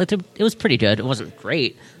Comedian, like, it was pretty good. It wasn't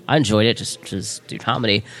great. I enjoyed it, just do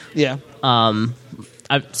comedy. Yeah.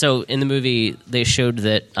 So in the movie, they showed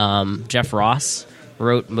that Jeff Ross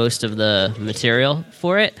wrote most of the material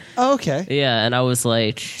for it. Oh, okay. Yeah, and I was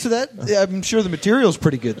like, So I'm sure the material's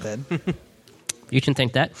pretty good then. you can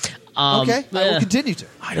think that. Okay, I will yeah. continue to.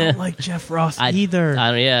 I don't like Jeff Ross I either.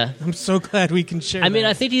 yeah. I'm so glad we can share. I mean, that.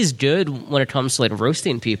 I think he's good when it comes to like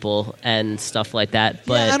roasting people and stuff like that.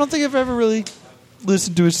 But Yeah, I don't think I've ever really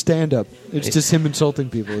listened to his stand-up. It's just him insulting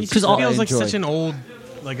people. He It's just what I feels like enjoy. such an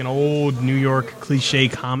old New York cliche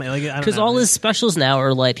comment. Like, because all his specials now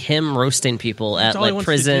are like him roasting people That's at all he like wants to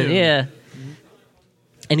prison. do. Yeah.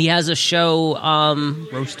 And he has a show.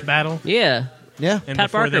 roast battle. Yeah. Yeah. And Pat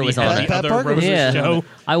before Barker that, he was had on the it. Pat other Barker was roast Yeah. show.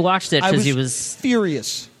 I watched it I because was he was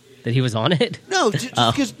furious. that he was on it. No, just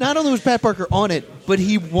because not only was Pat Barker on it, but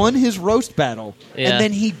he won his roast battle, Yeah. and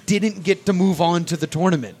then he didn't get to move on to the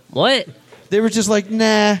tournament. What? They were just like,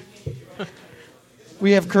 nah.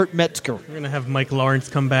 We have Kurt Metzger. We're gonna have Mike Lawrence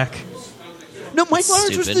come back. No, Mike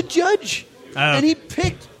Lawrence was the Stupid. judge, Oh. and he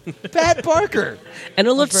picked Pat Barker. And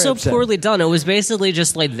it looked very so upset. poorly done. It was basically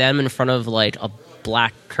just like them in front of like a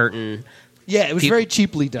black curtain. Yeah, it was People- very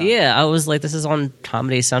cheaply done. Yeah, I was like, this is on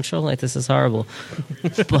Comedy Central. Like, this is horrible.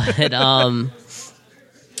 But oh,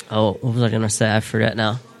 what was I gonna say? I forget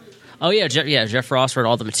now. Oh yeah, Jeff Ross wrote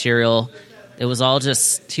all the material. It was all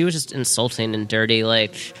just he was just insulting and dirty.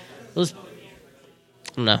 Like it was.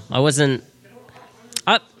 No, I wasn't.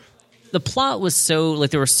 The plot was so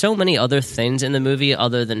like there were so many other things in the movie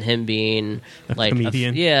other than him being like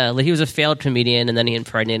comedian. like he was a failed comedian, and then he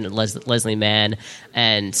impregnated Leslie Mann,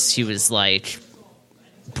 and he was like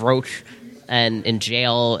broke and in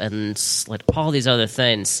jail, and like all these other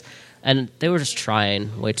things, and they were just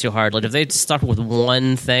trying way too hard. Like if they'd stuck with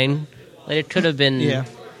one thing, like it could have been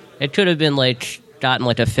it could have been like gotten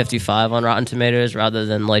like a 55 on Rotten Tomatoes rather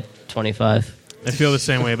than like 25. I feel the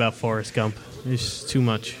same way about Forrest Gump. It's too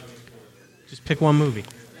much. Just pick one movie.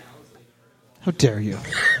 How dare you?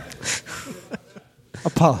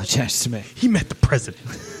 Apologize to me. He met the president.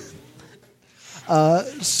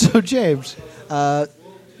 So, James, yeah,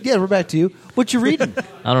 we're back to you. What you reading?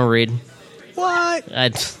 I don't read. What?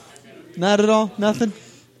 Not at all? Nothing?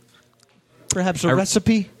 Perhaps a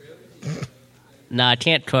recipe? No, I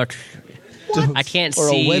can't cook. I can't Or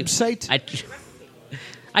see a website?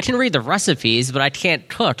 I can read the recipes, but I can't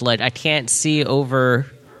cook. Like I can't see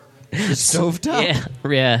over. The stovetop?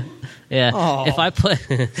 Yeah. Aw. If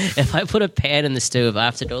I put a pan in the stove, I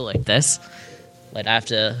have to go like this. Like I have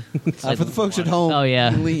to. For the folks at home, Oh,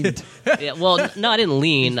 yeah. you leaned. Yeah, well, no, I didn't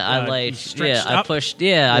lean. I you like stretched I up? pushed.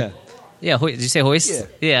 Yeah. Did you say hoist? Yeah.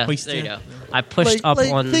 Yeah. Hoist, there you yeah. go. I pushed up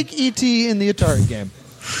on. Think E.T. in the Atari game.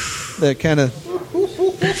 That kind of.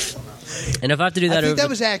 And if I have to do I that think over, that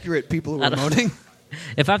was accurate, people who I were don't- moaning.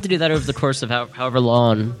 if I have to do that over the course of however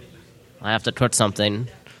long I have to cook something,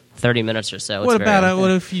 30 minutes or so. What it's about very-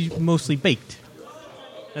 what if you mostly baked?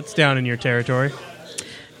 That's down in your territory.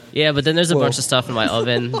 Yeah, but then there's a Whoa. bunch of stuff in my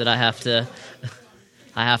oven that I have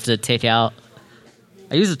to take out.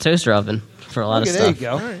 I use a toaster oven for a lot Okay, of there stuff.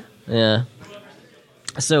 you go. Yeah.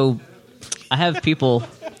 So I have people.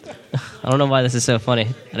 I don't know why this is so funny.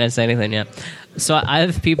 I didn't say anything yet. So I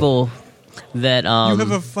have people that You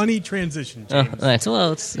have a funny transition, James. right, so,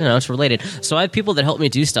 well, it's related. So I have people that help me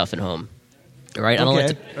do stuff at home. Right? I don't Okay.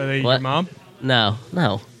 like to. Are they What? your mom? No.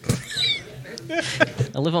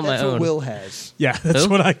 I live on That's my what own. Will has. Yeah, that's Who?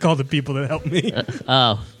 what I call the people that help me.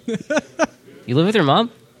 Oh. You live with your mom?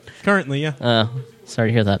 Currently, yeah. Oh, sorry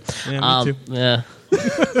to hear that. Yeah, me too. Yeah.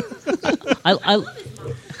 I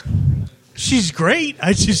She's great.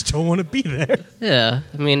 I just don't want to be there. yeah.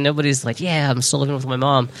 I mean, nobody's like, yeah, I'm still living with my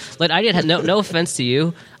mom. Like, I did. No offense to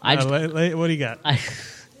you. What do you got?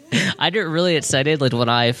 I get really excited like when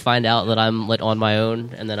I find out that I'm like on my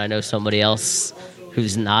own, and then I know somebody else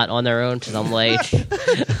who's not on their own, because I'm like,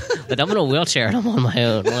 like I'm in a wheelchair and I'm on my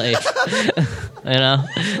own. Like, you know.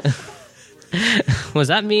 Was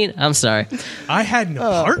that mean? I'm sorry. I had an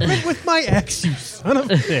apartment with my ex, you son of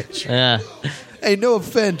a bitch. Yeah. Hey, no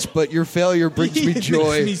offense, but your failure brings me It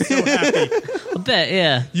joy. makes me so happy. I bet.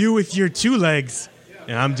 Yeah. You with your 2 legs,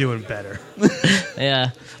 and I'm doing better. Yeah.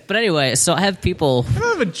 But anyway, so I have people. I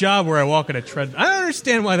don't have a job where I walk on a treadmill. I don't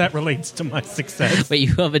understand why that relates to my success. But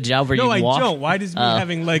you have a job where No, you I walk. don't. Why does me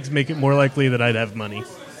having legs make it more likely that I'd have money?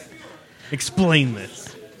 Explain this.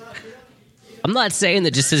 I'm not saying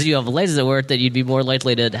that just because you have legs at work that you'd be more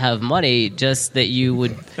likely to have money, just that you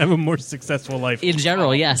would Have a more successful life. in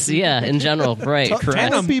general. Yes, yeah, in general, right,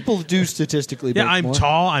 correct. Some people do statistically. Yeah, make I'm more.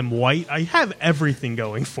 tall, I'm white, I have everything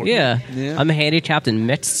going for me. Yeah. Yeah. I'm handicapped in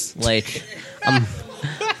mitts. Like,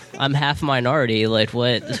 I'm half minority. Like,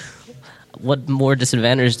 what more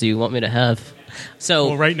disadvantage do you want me to have? So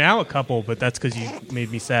Well, right now a couple, but that's because you made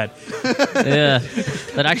me sad. yeah,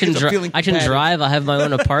 but I can feeling I can competitive. drive. I have my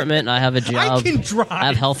own apartment. I have a job. I can drive. I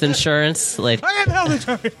have health insurance. Like, I have health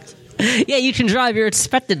insurance. yeah, you can drive. You're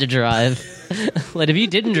expected to drive. Like, if you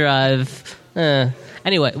didn't drive,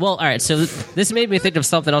 anyway. Well, all right. So this made me think of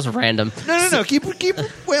something else random. No. Keep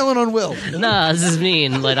wailing on Will. Nah, this is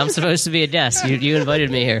mean. Like, I'm supposed to be a guest. You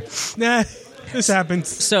invited me here. Nah, this happens.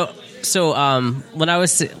 So when I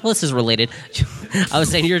was this is related. I was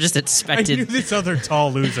saying you're just I expected. knew this other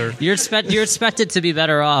tall loser. You're expected to be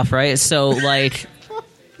better off, right? So, like,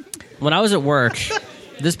 when I was at work,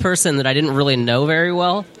 this person that I didn't really know very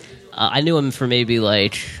well, I knew him for maybe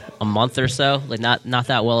like a month or so, like not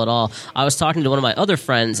that well at all. I was talking to one of my other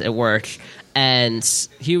friends at work, and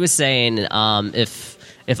he was saying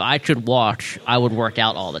if I could walk, I would work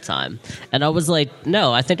out all the time. And I was like,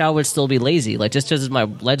 no, I think I would still be lazy. Like, just because my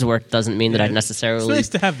legs work doesn't mean that I'd necessarily... It's nice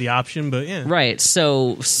to have the option, but yeah. Right.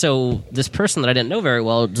 So this person that I didn't know very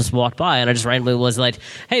well just walked by, and I just randomly was like,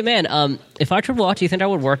 hey, man, if I could walk, do you think I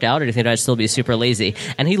would work out, or do you think I'd still be super lazy?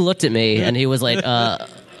 And he looked at me, and he was like, I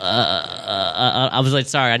was like,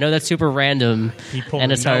 sorry, I know that's super random. He pulled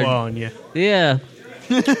and a it's hard. Noah on you. Yeah.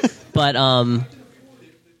 But,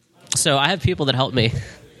 so I have people that help me.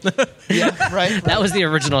 Yeah, right. That was the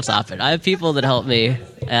original topic. I have people that help me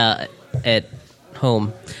at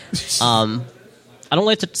home. I don't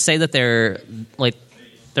like to say that they're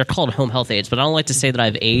called home health aides, but I don't like to say that I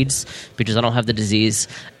have AIDS because I don't have the disease,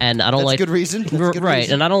 and I don't That's like good reason. That's good right.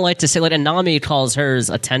 reason. And I don't like to say like Anami calls hers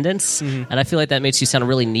attendance, and I feel like that makes you sound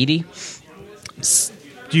really needy.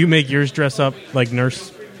 Do you make yours dress up like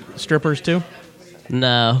nurse strippers too?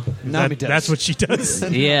 No, Nami does. That's what she does.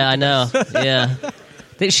 yeah, I know, yeah.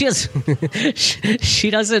 She has.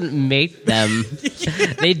 She doesn't make them.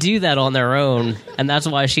 They do that on their own, and that's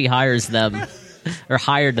why she hires them or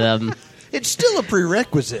hired them. It's still a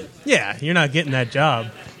prerequisite. Yeah, you're not getting that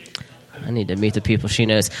job. I need to meet the people she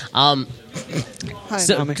knows. Hi,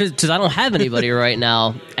 So, Nami. because I don't have anybody right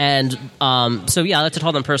now, and so yeah, I like to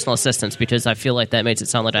call them personal assistants because I feel like that makes it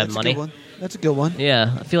sound like I have That's money. A good one. That's a good one.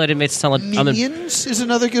 Yeah, I feel like it makes it sound like I'm a. Did Minions is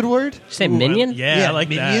another good word. you say Ooh, minion? Yeah, I like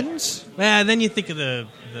minions. that. Yeah, then you think of the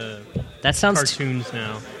That sounds cartoons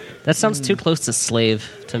now. that sounds too close to slave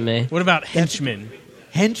to me. What about henchmen?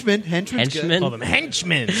 Henchmen. Henchmen? Call them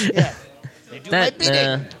henchmen. Yeah. They do my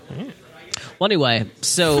bidding. Well, anyway,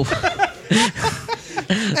 so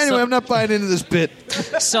Anyway, I'm not buying into this bit.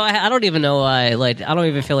 I don't even know. I don't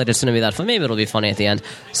even feel like it's going to be that fun. Maybe it'll be funny at the end.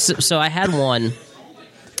 So I had one.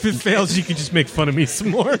 If it fails, you can just make fun of me some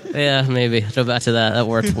more. Yeah, maybe go back to that. That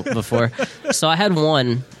worked before. So I had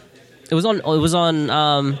one. It was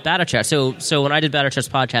on Batter Chat. So when I did Batter Chat's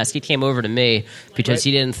podcast, he came over to me because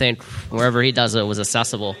he didn't think wherever he does it was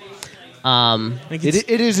accessible.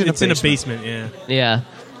 It is in a It's in a basement. basement, yeah. Yeah.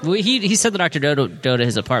 Well, he said that I could go to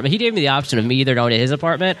his apartment. He gave me the option of me either going to his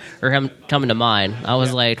apartment or him coming to mine. I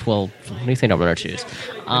was like, well, what do you think I'm going to choose?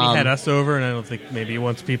 And he had us over, and I don't think maybe he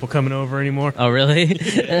wants people coming over anymore. Oh, really?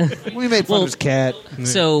 We made fun Well, of his cat.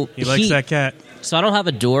 So He likes that cat. So I don't have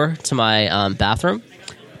a door to my bathroom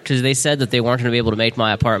because they said that they weren't going to be able to make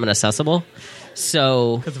my apartment accessible.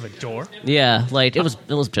 So Because of a door. yeah, like it was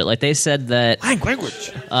like they said that.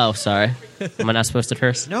 Language. Oh, sorry. Am I not supposed to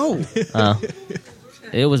curse? No.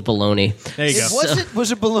 It was baloney. There you go.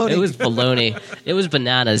 Was it baloney? It was baloney. It was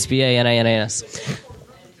bananas. BANANAS.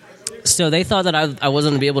 So they thought that I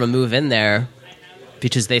wasn't going to be able to move in there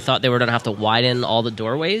because they thought they were going to have to widen all the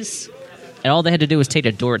doorways, and all they had to do was take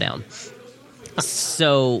a door down.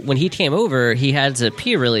 So when he came over, he had to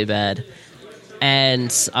pee really bad,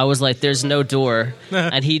 and I was like, "There's no door,"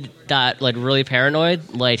 and he got like really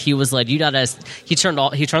paranoid. Like he was like, "You gotta." He turned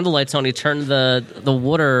the lights on. He turned the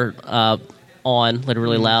water on like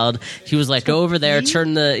really loud. He was like, "Go over there,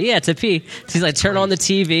 turn to pee." He's like, "Turn on the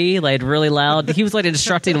TV like really loud." He was like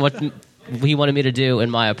instructing what he wanted me to do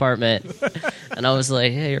in my apartment, and I was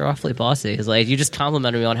like, "Hey, you're awfully bossy." He's like, "You just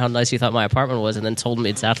complimented me on how nice you thought my apartment was, and then told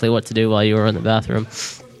me exactly what to do while you were in the bathroom."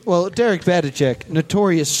 Well, Derek Badacek,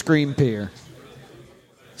 notorious scream peer.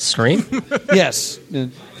 Scream? Yes.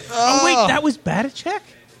 Oh, wait, that was Badacek?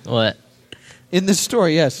 What? In this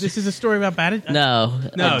story, yes. This is a story about Badacek? No,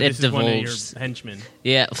 No, it this is one of your divulged. henchmen.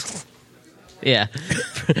 Yeah. Yeah,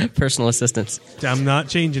 personal assistance. I'm not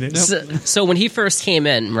changing it. So when he first came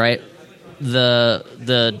in, right,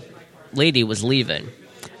 the lady was leaving,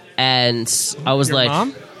 and I was Your like,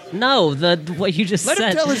 mom? "No, what you just Let said."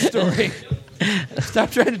 him tell his story.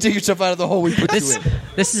 Stop trying to dig yourself out of the hole we put you in.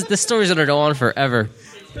 This story's gonna go on forever.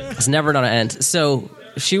 It's never gonna end. So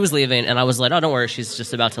she was leaving, and I was like, "Oh, don't worry, she's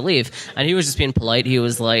just about to leave." And he was just being polite. He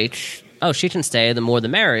was like, "Oh, she can stay. The more, the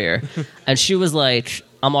merrier." And she was like,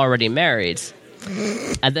 "I'm already married."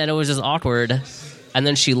 And then it was just awkward. And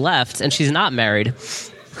then she left, and she's not married.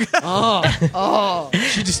 She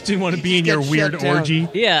just didn't want to be in your got weird shut down. orgy.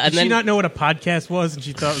 Yeah, and Did then she not know what a podcast was, and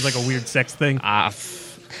she thought it was like a weird sex thing?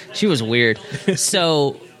 She was weird.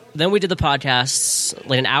 So then we did the podcast.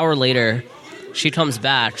 Like an hour later, she comes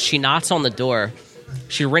back. She knocks on the door.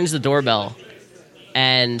 She rings the doorbell,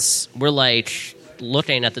 and we're like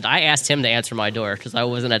looking at I asked him to answer my door because I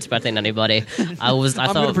wasn't expecting anybody. I I'm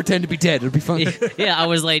thought, going to pretend to be dead. It'll be fun. yeah, I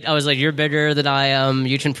was like, you're bigger than I am.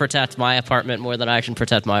 You can protect my apartment more than I can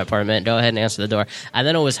protect my apartment. Go ahead and answer the door. And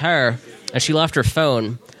then it was her, and she left her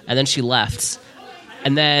phone, and then she left.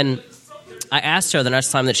 And then I asked her the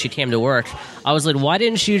next time that she came to work, I was like, why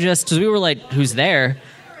didn't you just, because we were like, who's there?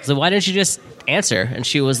 I was like, why didn't you just answer? And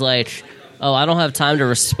she was like, oh, I don't have time to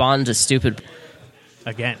respond to stupid.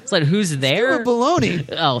 Again. It's like, who's there? You're baloney.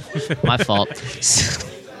 Oh, my fault.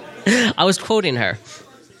 I was quoting her.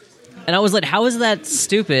 And I was like, how is that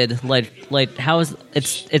stupid? Like how is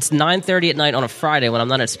it's 9:30 at night on a Friday when I'm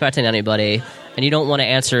not expecting anybody, and you don't want to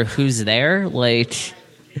answer who's there? Like,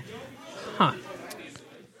 Huh.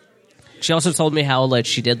 she also told me how like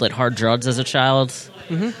she did like hard drugs as a child.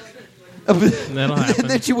 That'll happen. And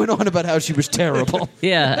then she went on about how she was terrible.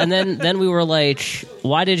 Yeah, and then we were like,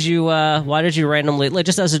 why did you randomly, like,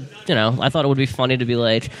 just as a, I thought it would be funny to be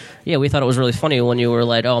like, yeah, we thought it was really funny when you were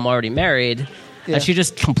like, oh, I'm already married. Yeah. And she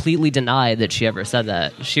just completely denied that she ever said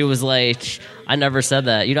that. She was like, I never said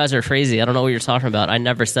that. You guys are crazy. I don't know what you're talking about. I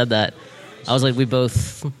never said that. I was like, we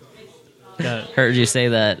both heard you say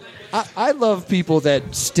that. I love people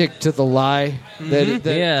that stick to the lie. That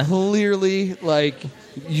Yeah. clearly, like,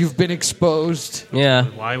 you've been exposed. Yeah.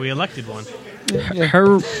 Why we elected one.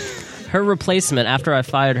 Her replacement, after I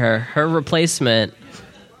fired her replacement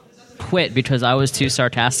quit because I was too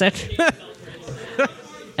sarcastic.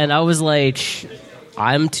 And I was like,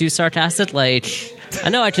 I'm too sarcastic? Like, I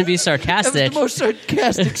know I can be That was sarcastic. the most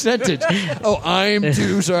sarcastic sentence. Oh, I'm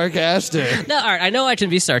too sarcastic. No, all right, I know I can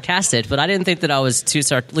be sarcastic, but I didn't think that I was too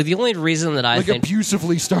sarcastic. Like, the only reason that I Like think...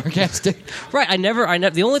 abusively sarcastic. Right, I never...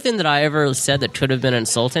 The only thing that I ever said that could have been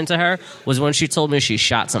insulting to her was when she told me she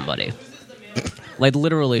shot somebody. Like,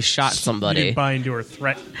 literally shot You somebody. didn't buy into her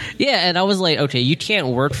threat. Yeah, and I was like, okay, you can't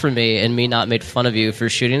work for me and me not make fun of you for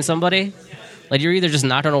shooting somebody. Like, you're either just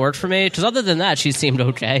not going to work for me, because other than that, she seemed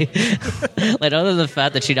okay. Like, other than the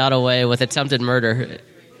fact that she got away with attempted murder.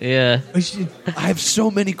 Yeah. I have so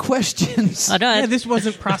many questions. I know. Yeah, this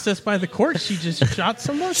wasn't processed by the court. She just shot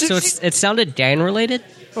someone. So it sounded gang-related,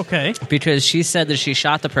 Okay. because she said that she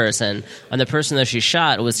shot the person, and the person that she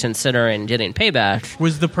shot was considering getting payback.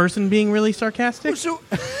 Was the person being really sarcastic? So,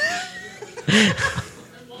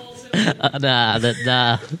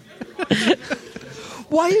 Nah.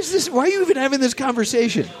 why are you even having this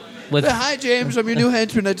conversation? With- Hi, James. I'm your new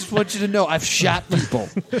henchman. I just want you to know I've shot people.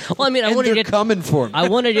 Well, I mean, I And wanted they're it. coming for me. I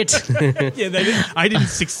wanted it. I didn't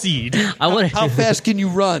succeed. I wanted. How fast can you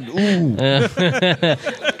run? Ooh.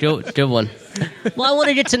 Good one. Well, I want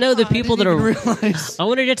to get to know the people that are. Realize. I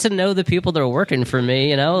want to get to know the people that are working for me.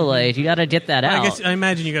 You know, like you got to get that out. I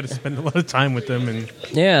imagine you got to spend a lot of time with them, and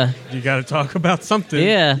Yeah, you got to talk about something.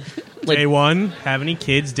 yeah. Day one, have any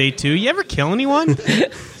kids? Day two, you ever kill anyone?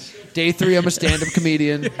 Day 3, I'm a stand-up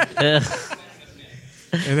comedian. And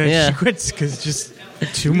then Yeah. she quits because just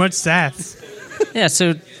too much sass. Yeah.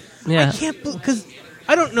 So, yeah. I can't because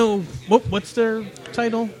I don't know what's their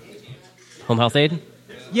title. Home health aid.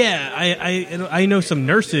 Yeah, I know some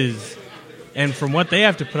nurses, and from what they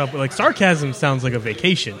have to put up with, like sarcasm sounds like a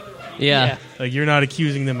vacation. Yeah. Like you're not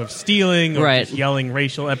accusing them of stealing or Right. just yelling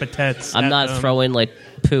racial epithets. I'm at not them. throwing like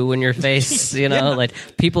poo in your face. You know, Yeah. like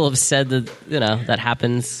people have said that. You know that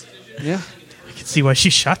happens. Yeah. I can see why she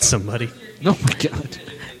shot somebody. Oh, my God.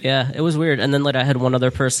 Yeah, it was weird. And then like I had one other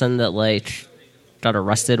person that like got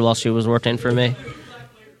arrested while she was working for me.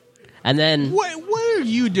 And then What are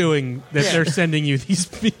you doing that Yeah. they're sending you these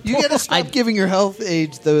people? You got to stop giving your health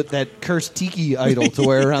aides that cursed tiki idol to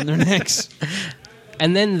wear around their necks.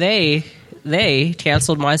 they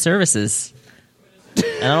canceled my services.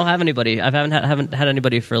 And I don't have anybody. I haven't had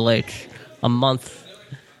anybody for like a month.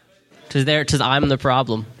 Because I'm the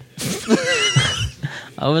problem.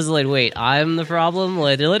 I was like, wait, I'm the problem?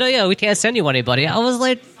 Like, they're like, oh yeah, we can't send you anybody. I was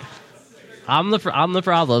like, I'm the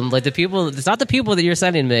problem. Like the people, it's not the people that you're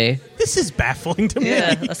sending me. This is baffling to me.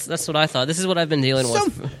 Yeah, that's what I thought. This is what I've been dealing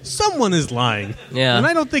with. Someone is lying. Yeah. And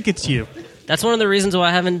I don't think it's you. That's one of the reasons why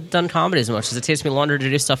I haven't done comedy as much, because it takes me longer to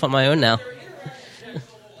do stuff on my own now.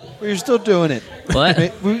 Well, you're still doing it. What?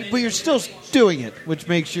 But you're still doing it, which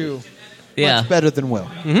makes you much better than Will.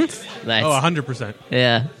 Nice. Oh, 100%.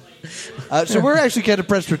 Yeah. So we're actually kind of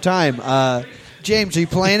pressed for time. James, are you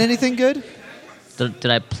playing anything good? Did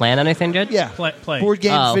I plan anything good? Yeah. Play. Board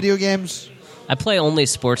games, Oh. video games. I play only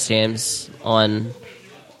sports games on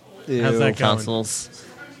How's that going? consoles.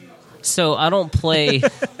 So I don't play.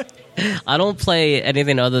 I don't play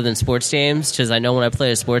anything other than sports games because I know when I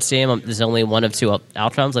play a sports game, there's only one of two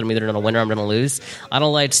outcomes. I'm either going to win or I'm going to lose. I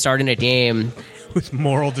don't like starting a game. With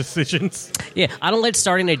moral decisions. Yeah, I don't like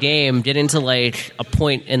starting a game, getting to like a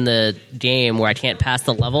point in the game where I can't pass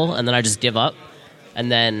the level, and then I just give up. And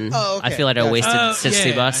then I feel like I wasted Oh, 60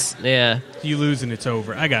 yeah. bucks. Yeah. You lose and it's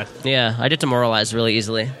over. I got it. Yeah, I get demoralized really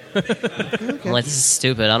easily. I'm like, this is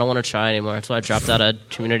stupid. I don't want to try anymore. That's why I dropped out of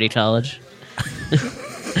community college.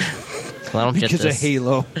 Well, I don't get Because of this.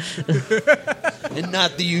 Halo. And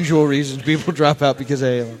not the usual reasons people drop out because of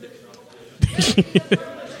Halo.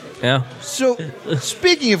 Yeah. So,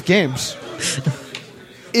 speaking of games,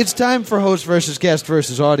 it's time for host versus guest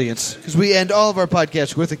versus audience, because we end all of our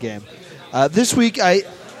podcasts with a game. This week,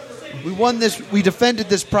 we won this. We defended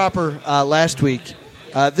this proper last week.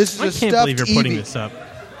 This is I a can't stuffed believe you're putting Eevee. this up.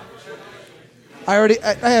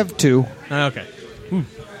 I have two. Okay. Ooh.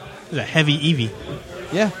 This is a heavy Eevee.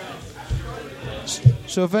 Yeah.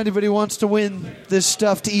 So if anybody wants to win this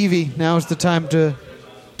stuffed Eevee, now is the time to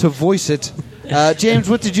voice it. James,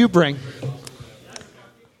 what did you bring?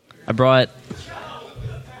 I brought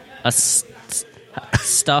a stuffed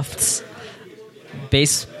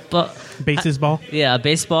baseball. Baseball? Yeah, a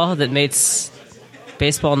baseball that makes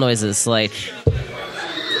baseball noises like.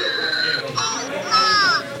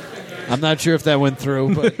 I'm not sure if that went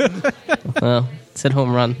through, but Well, it said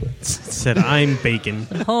home run. Said I'm bacon.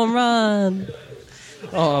 Home run.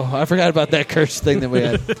 oh, I forgot about that curse thing that we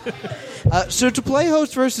had. So to play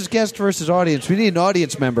host versus guest versus audience, we need an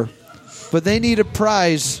audience member, but they need a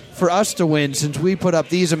prize for us to win since we put up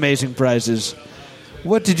these amazing prizes.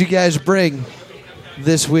 What did you guys bring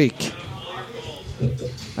this week?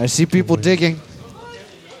 I see people digging.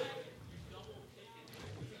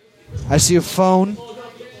 I see a phone.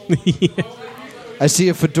 I see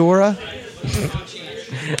a fedora.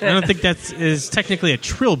 I don't think that is technically a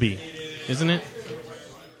trilby, isn't it?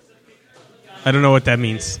 I don't know what that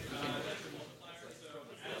means.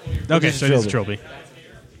 Okay, is a so it is a trilby? trilby.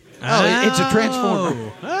 Oh, it's a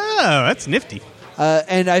transformer. Oh, that's nifty.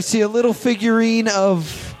 And I see a little figurine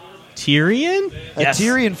of Tyrion? a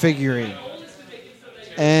Tyrion figurine.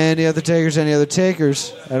 Any other takers? Any other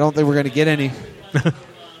takers? I don't think we're going to get any.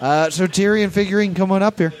 So Tyrion figurine, come on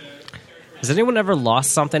up here. Has anyone ever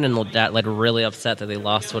lost something and that like really upset that they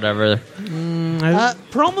lost whatever?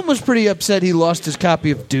 Perlman was pretty upset he lost his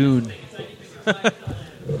copy of Dune.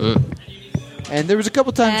 And there was a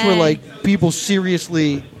couple times where like people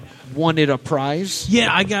seriously wanted a prize.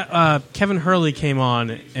 Yeah, I got Kevin Hurley came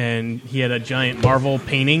on and he had a giant Marvel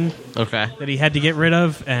painting Okay. that he had to get rid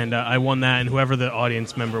of, and I won that. And whoever the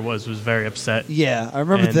audience member was very upset. Yeah, I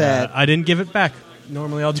remember And, that. I didn't give it back.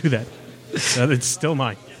 Normally, I'll do that. It's still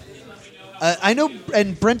mine. I know,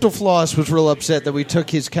 and Brental Floss was real upset that we took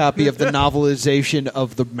his copy of the novelization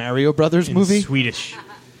of the Mario Brothers In movie. Swedish.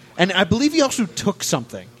 And I believe he also took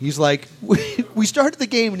something. He's like, we started the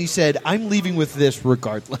game and he said, I'm leaving with this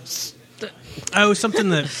regardless. Oh, something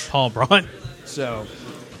that Paul brought. So,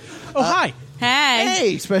 Oh, hi. Hey.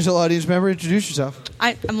 hey, special audience member, introduce yourself.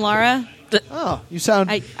 I'm Laura. Oh, you sound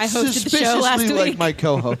I hosted the show suspiciously last like week. my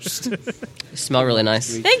co-host. You smell really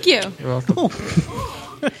nice. Thank you.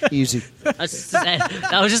 Easy.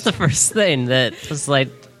 That was just the first thing that was like,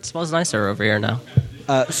 it smells nicer over here now.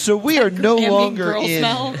 So we are no Ambient longer girl in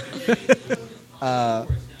smell.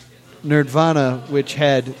 Nerdvana, which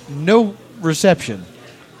had no reception.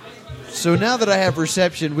 So now that I have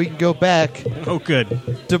reception, we can go back Oh,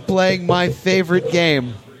 good. to playing my favorite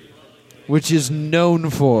game, which is Known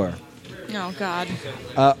For. Oh God.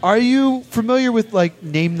 Are you familiar with, like,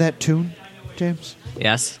 Name That Tune, James?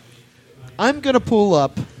 Yes. I'm going to pull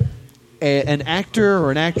up an actor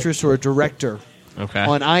or an actress or a director Okay.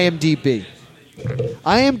 on IMDb.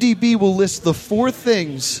 IMDb will list the 4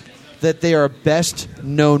 things that they are best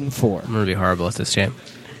known for. I'm gonna be horrible at this game.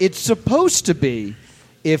 It's supposed to be,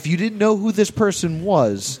 if you didn't know who this person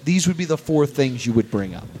was, these would be the 4 things you would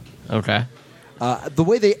bring up. Okay. The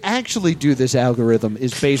way they actually do this algorithm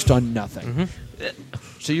is based on nothing.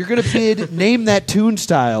 So you're going to bid, name that tune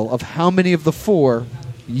style of how many of the 4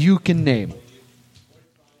 you can name.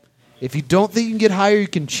 If you don't think you can get higher, you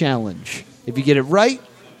can challenge. If you get it right,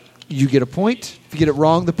 you get a point. If you get it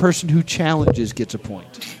wrong, the person who challenges gets a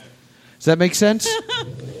point. Does that make sense?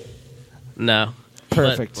 No.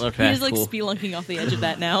 Perfect. Okay, He's like cool. spelunking off the edge of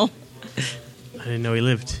that now. I didn't know he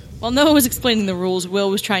lived. While Noah was explaining the rules, Will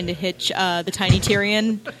was trying to hitch the tiny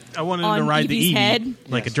Tyrion, I wanted him On to ride the Evie's Eevee head?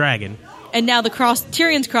 like a dragon. and now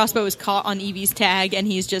Tyrion's crossbow is caught on Evie's tag, and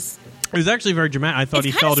he's just It was actually very dramatic. I thought It's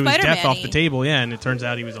he kinda fell to his death Spider-Man-y. off the table, and it turns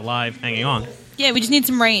out he was alive, hanging on. we just need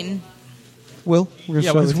some rain. Will, we're going to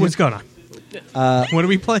Yeah, start what's, with you. what's going on? What are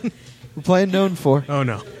we playing? We're playing Known For. Oh,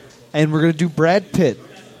 no. And we're going to do Brad Pitt.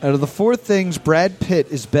 Out of the 4 things Brad Pitt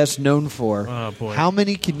is best known for, Oh, boy. how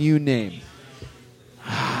many can you name?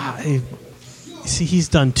 See, he's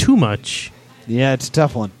done too much. Yeah, it's a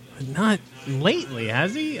tough one. But not lately,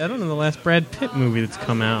 has he? I don't know the last Brad Pitt movie that's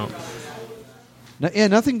come out.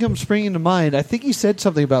 Nothing comes springing to mind. I think he said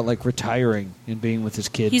something about like retiring and being with his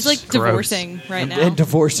kids. He's like Gross. divorcing right now. and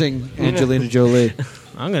divorcing Angelina Jolie.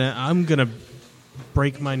 I'm gonna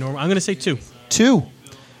break my normal. I'm gonna say 2. 2.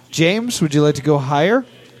 James, would you like to go higher?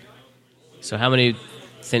 So how many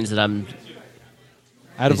things that I'm...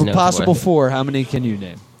 Out of He's a known possible for. 4, how many can you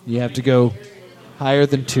name? You have to go higher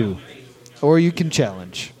than 2. Or you can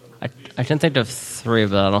challenge. I can think of 3,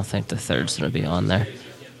 but I don't think the third's going to be on there.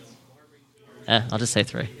 I'll just say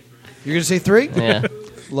 3. You're going to say 3? Yeah.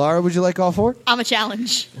 Laura, would you like all 4? I'm a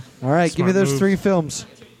challenge. All right, give me Smart those move. 3 films.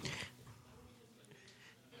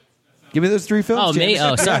 Give me those 3 films. Oh, me? James.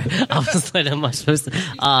 Oh, sorry. I was like, am I supposed to...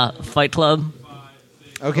 Fight Club,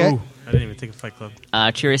 Okay. Ooh, I didn't even think of Fight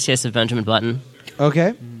Club. Curious Case of Benjamin Button,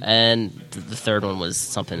 Okay. and the third one was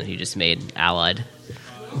something that he just made, Allied.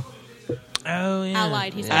 Oh, yeah.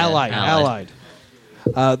 Allied, he said. Yeah. Allied.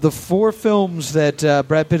 The 4 films that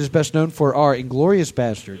Brad Pitt is best known for are Inglourious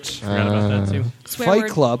Bastards, Forgot about that, too. Swear Fight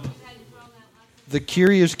word. Club, The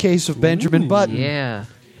Curious Case of Benjamin Button, Yeah.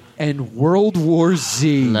 and World War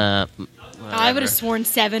Z. Nah. I would have sworn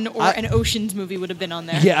 7 or an Ocean's movie would have been on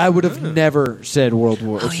there. Yeah, I would have never said World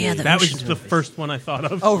War Z. Oh, yeah, That was the first one I thought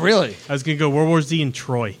of. Oh, really? I was going to go World War Z and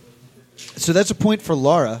Troy. So that's a point for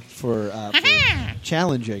Laura for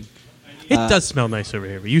challenging. It does smell nice over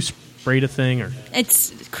here. But you sprayed a thing, or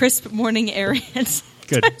It's crisp morning air.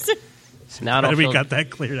 good? So now I Glad don't we feel, got that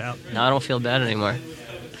cleared out. now I don't feel bad anymore.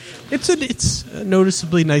 It's a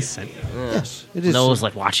noticeably nice scent. Yes, it is. Noah's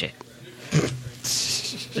like, watch it.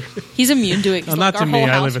 He's immune to it. 'cause, Oh, like, not to our me, whole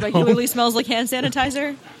I house live at regularly smells like hand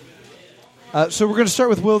sanitizer. So we're going to start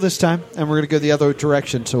with Will this time, and we're going to go the other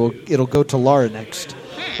direction. So it'll go to Laura next,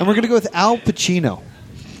 and we're going to go with Al Pacino.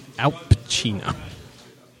 Al Pacino.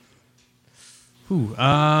 Ooh,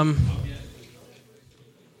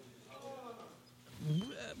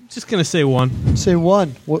 just gonna say 1. Say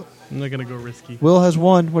 1. I'm not gonna go risky. Will has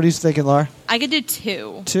 1. What are you thinking, Laura? I could do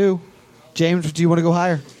 2. 2. James, do you want to go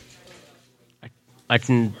higher? I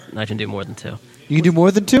can do more than 2. You can do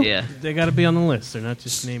more than 2? Yeah. They got to be on the list. They're not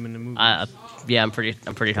just naming the movie. Yeah, I'm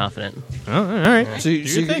pretty confident. Oh, all right. So, Do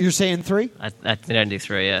your thing. you're saying 3? I think I can do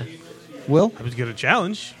 3. Yeah. Will? I was gonna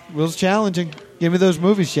challenge. Will's challenging. Give me those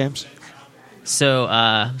movies, James. So,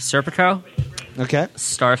 Serpico, Okay.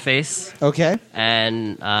 Starface, Okay.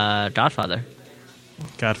 and Godfather.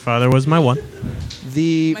 Godfather was my 1.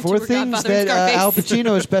 The My 4 two were things Godfather and that Al Scarface.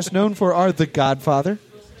 Pacino is best known for are The Godfather,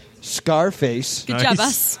 Scarface, Good Nice. job,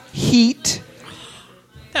 us. Heat,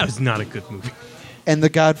 That was not a good movie. and The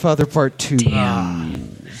Godfather Part 2.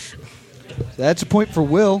 That's a point for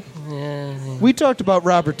Will. We talked about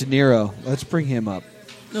Robert De Niro. Let's bring him up.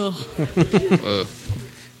 Ugh.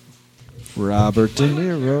 Robert De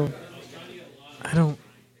Niro. I don't.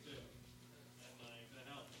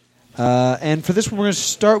 And for this one, we're going to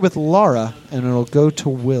start with Laura, and it'll go to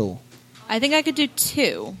Will. I think I could do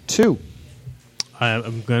 2. 2.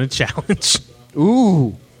 I'm gonna challenge.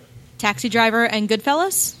 Ooh. Taxi Driver and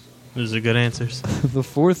Goodfellas. Those are good answers. The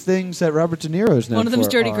 4 things that Robert De Niro is known One of them's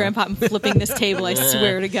for Dirty are, Grandpa. I'm flipping this table, I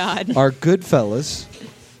swear to God. are Goodfellas,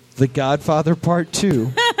 The Godfather Part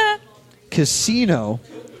 2, Casino,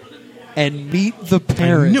 and Meet the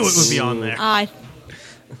Parents. I knew it would be on there.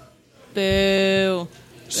 Boo.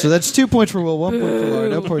 So that's 2 points for Will, 1 point for Laura,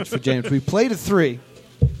 no points for James. We played a 3.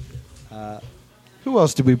 Who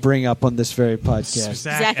else did we bring up on this very podcast?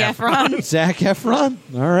 Zac Efron. Zac Efron?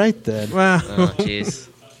 All right, then. Well, Oh, jeez.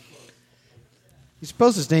 You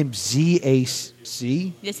suppose his name's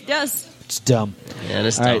Z-A-C? Yes, it does. It's dumb. Yeah,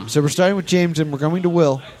 this All dumb. right, so we're starting with James, and we're going to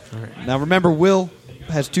Will. Now, remember, Will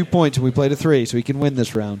has 2 points, and we played a 3, so he can win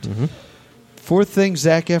this round. 4 things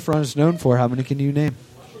Zac Efron is known for. How many can you name?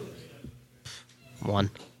 1.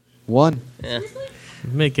 1. Yeah.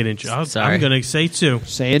 Make it interesting. Sorry. I'm going to say 2.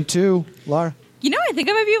 Saying 2. Laura. I think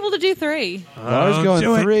I might be able to do 3. Laura's do going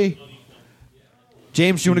it. 3.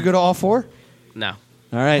 James, do you want to go to all 4? No. All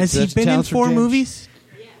right. Has so he that's a been in challenge for 4 James. movies?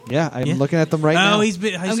 Yeah, I'm looking at them right now. Oh, he's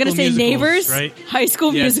been High I'm School going to say Musicals, Neighbors, right? High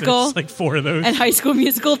School Yeah, Musical, there's like 4 of those. and High School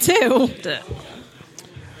Musical 2.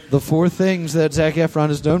 The 4 things that Zac Efron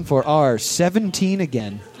is known for are 17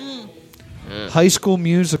 Again, High School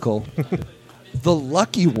Musical, The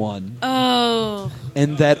Lucky One, Oh.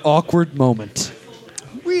 and That Awkward Moment.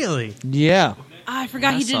 Really? Yeah. I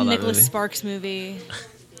forgot I he did saw a that Nicholas movie. Sparks movie.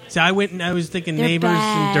 So I went and I was thinking They're Neighbors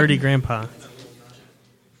bad. and Dirty Grandpa.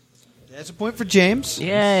 That's a point for James.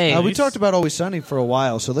 Yay. We talked about Always Sunny for a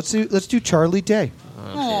while, so let's do Charlie Day.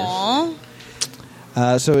 Aww.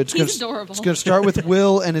 So it's He's gonna, adorable. It's going to start with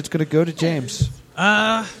Will, and it's going to go to James.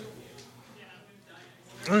 I'm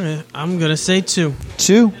going to say 2.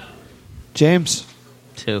 2. James,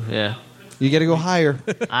 2, yeah. you got to go higher.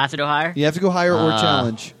 I have to go higher? You have to go higher or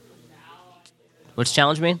challenge. What's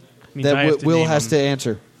challenge mean? Means I That have to Will name has them. to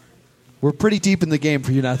answer. We're pretty deep in the game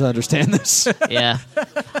for you not to understand this. Yeah.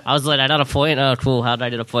 I was like, I got a point? Oh, cool. How did I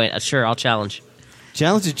get a point? Sure, I'll challenge.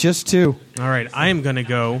 Challenge is just 2. All right, I am going to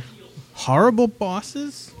go Horrible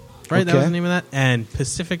Bosses. Right, that was Okay. the name of that. And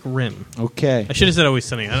Pacific Rim. Okay. I should have said Always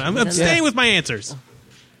Sunny. I'm staying with my answers.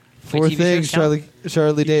 4 TV things shows count?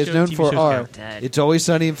 Charlie Day is shows- known TV for shows are count. Dad. It's Always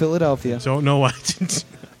Sunny in Philadelphia, Don't know what.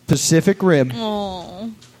 Pacific Rim,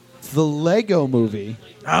 Aww. The Lego Movie,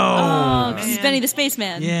 Oh, 'cause he's Benny the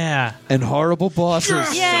Spaceman. Yeah. and Horrible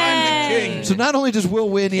Bosses. Yay! So not only does Will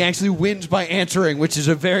win, he actually wins by answering, which is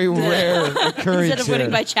a very rare occurrence Instead of winning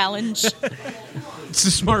here. by challenge. It's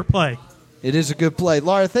a smart play. It is a good play.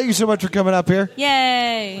 Laura, thank you so much for coming up here.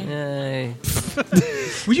 Yay! Yay.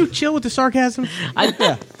 Will you chill with the sarcasm?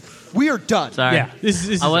 Yeah. We are done. Sorry. Yeah. This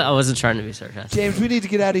is I wasn't trying to be sarcastic. James, we need to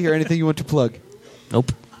get out of here. Anything you want to plug?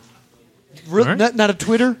 Nope. Real, All right. not a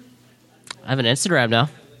Twitter? I have an Instagram now.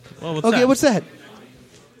 well, what's Okay, that? what's that?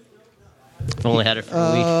 I've only had it for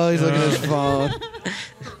a week. Oh, he's looking at his phone.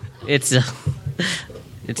 It's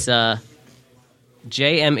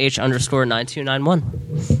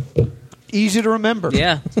JMH_9291. Easy to remember.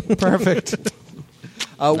 Yeah. Perfect.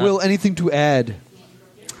 Will, anything to add?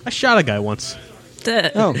 I shot a guy once.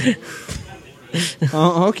 Oh.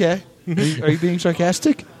 Oh, okay. Are you being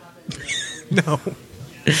sarcastic? No.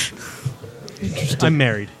 I'm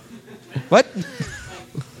married. What?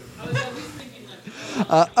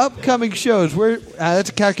 Upcoming shows. That's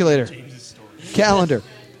a calculator. Calendar.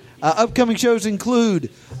 Upcoming shows include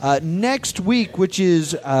next week, which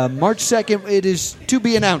is March 2nd. It is to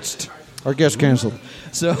be announced. Our guest canceled.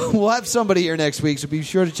 So we'll have somebody here next week, so be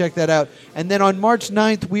sure to check that out. And then on March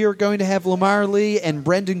 9th, we are going to have Lamar Lee and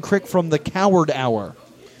Brendan Crick from The Coward Hour.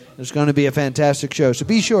 It's going to be a fantastic show. So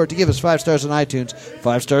be sure to give us 5 stars on iTunes,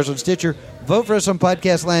 5 stars on Stitcher, vote for us on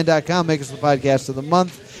podcastland.com, make us the podcast of the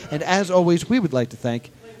month. And as always, we would like to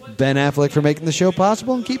thank Ben Affleck for making the show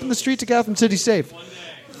possible and keeping the streets of Gotham City safe.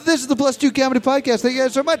 This is the Plus 2 Comedy Podcast. Thank you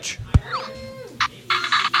guys so much.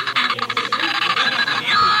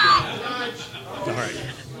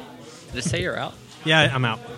 Did it say you're out? Yeah, I'm out.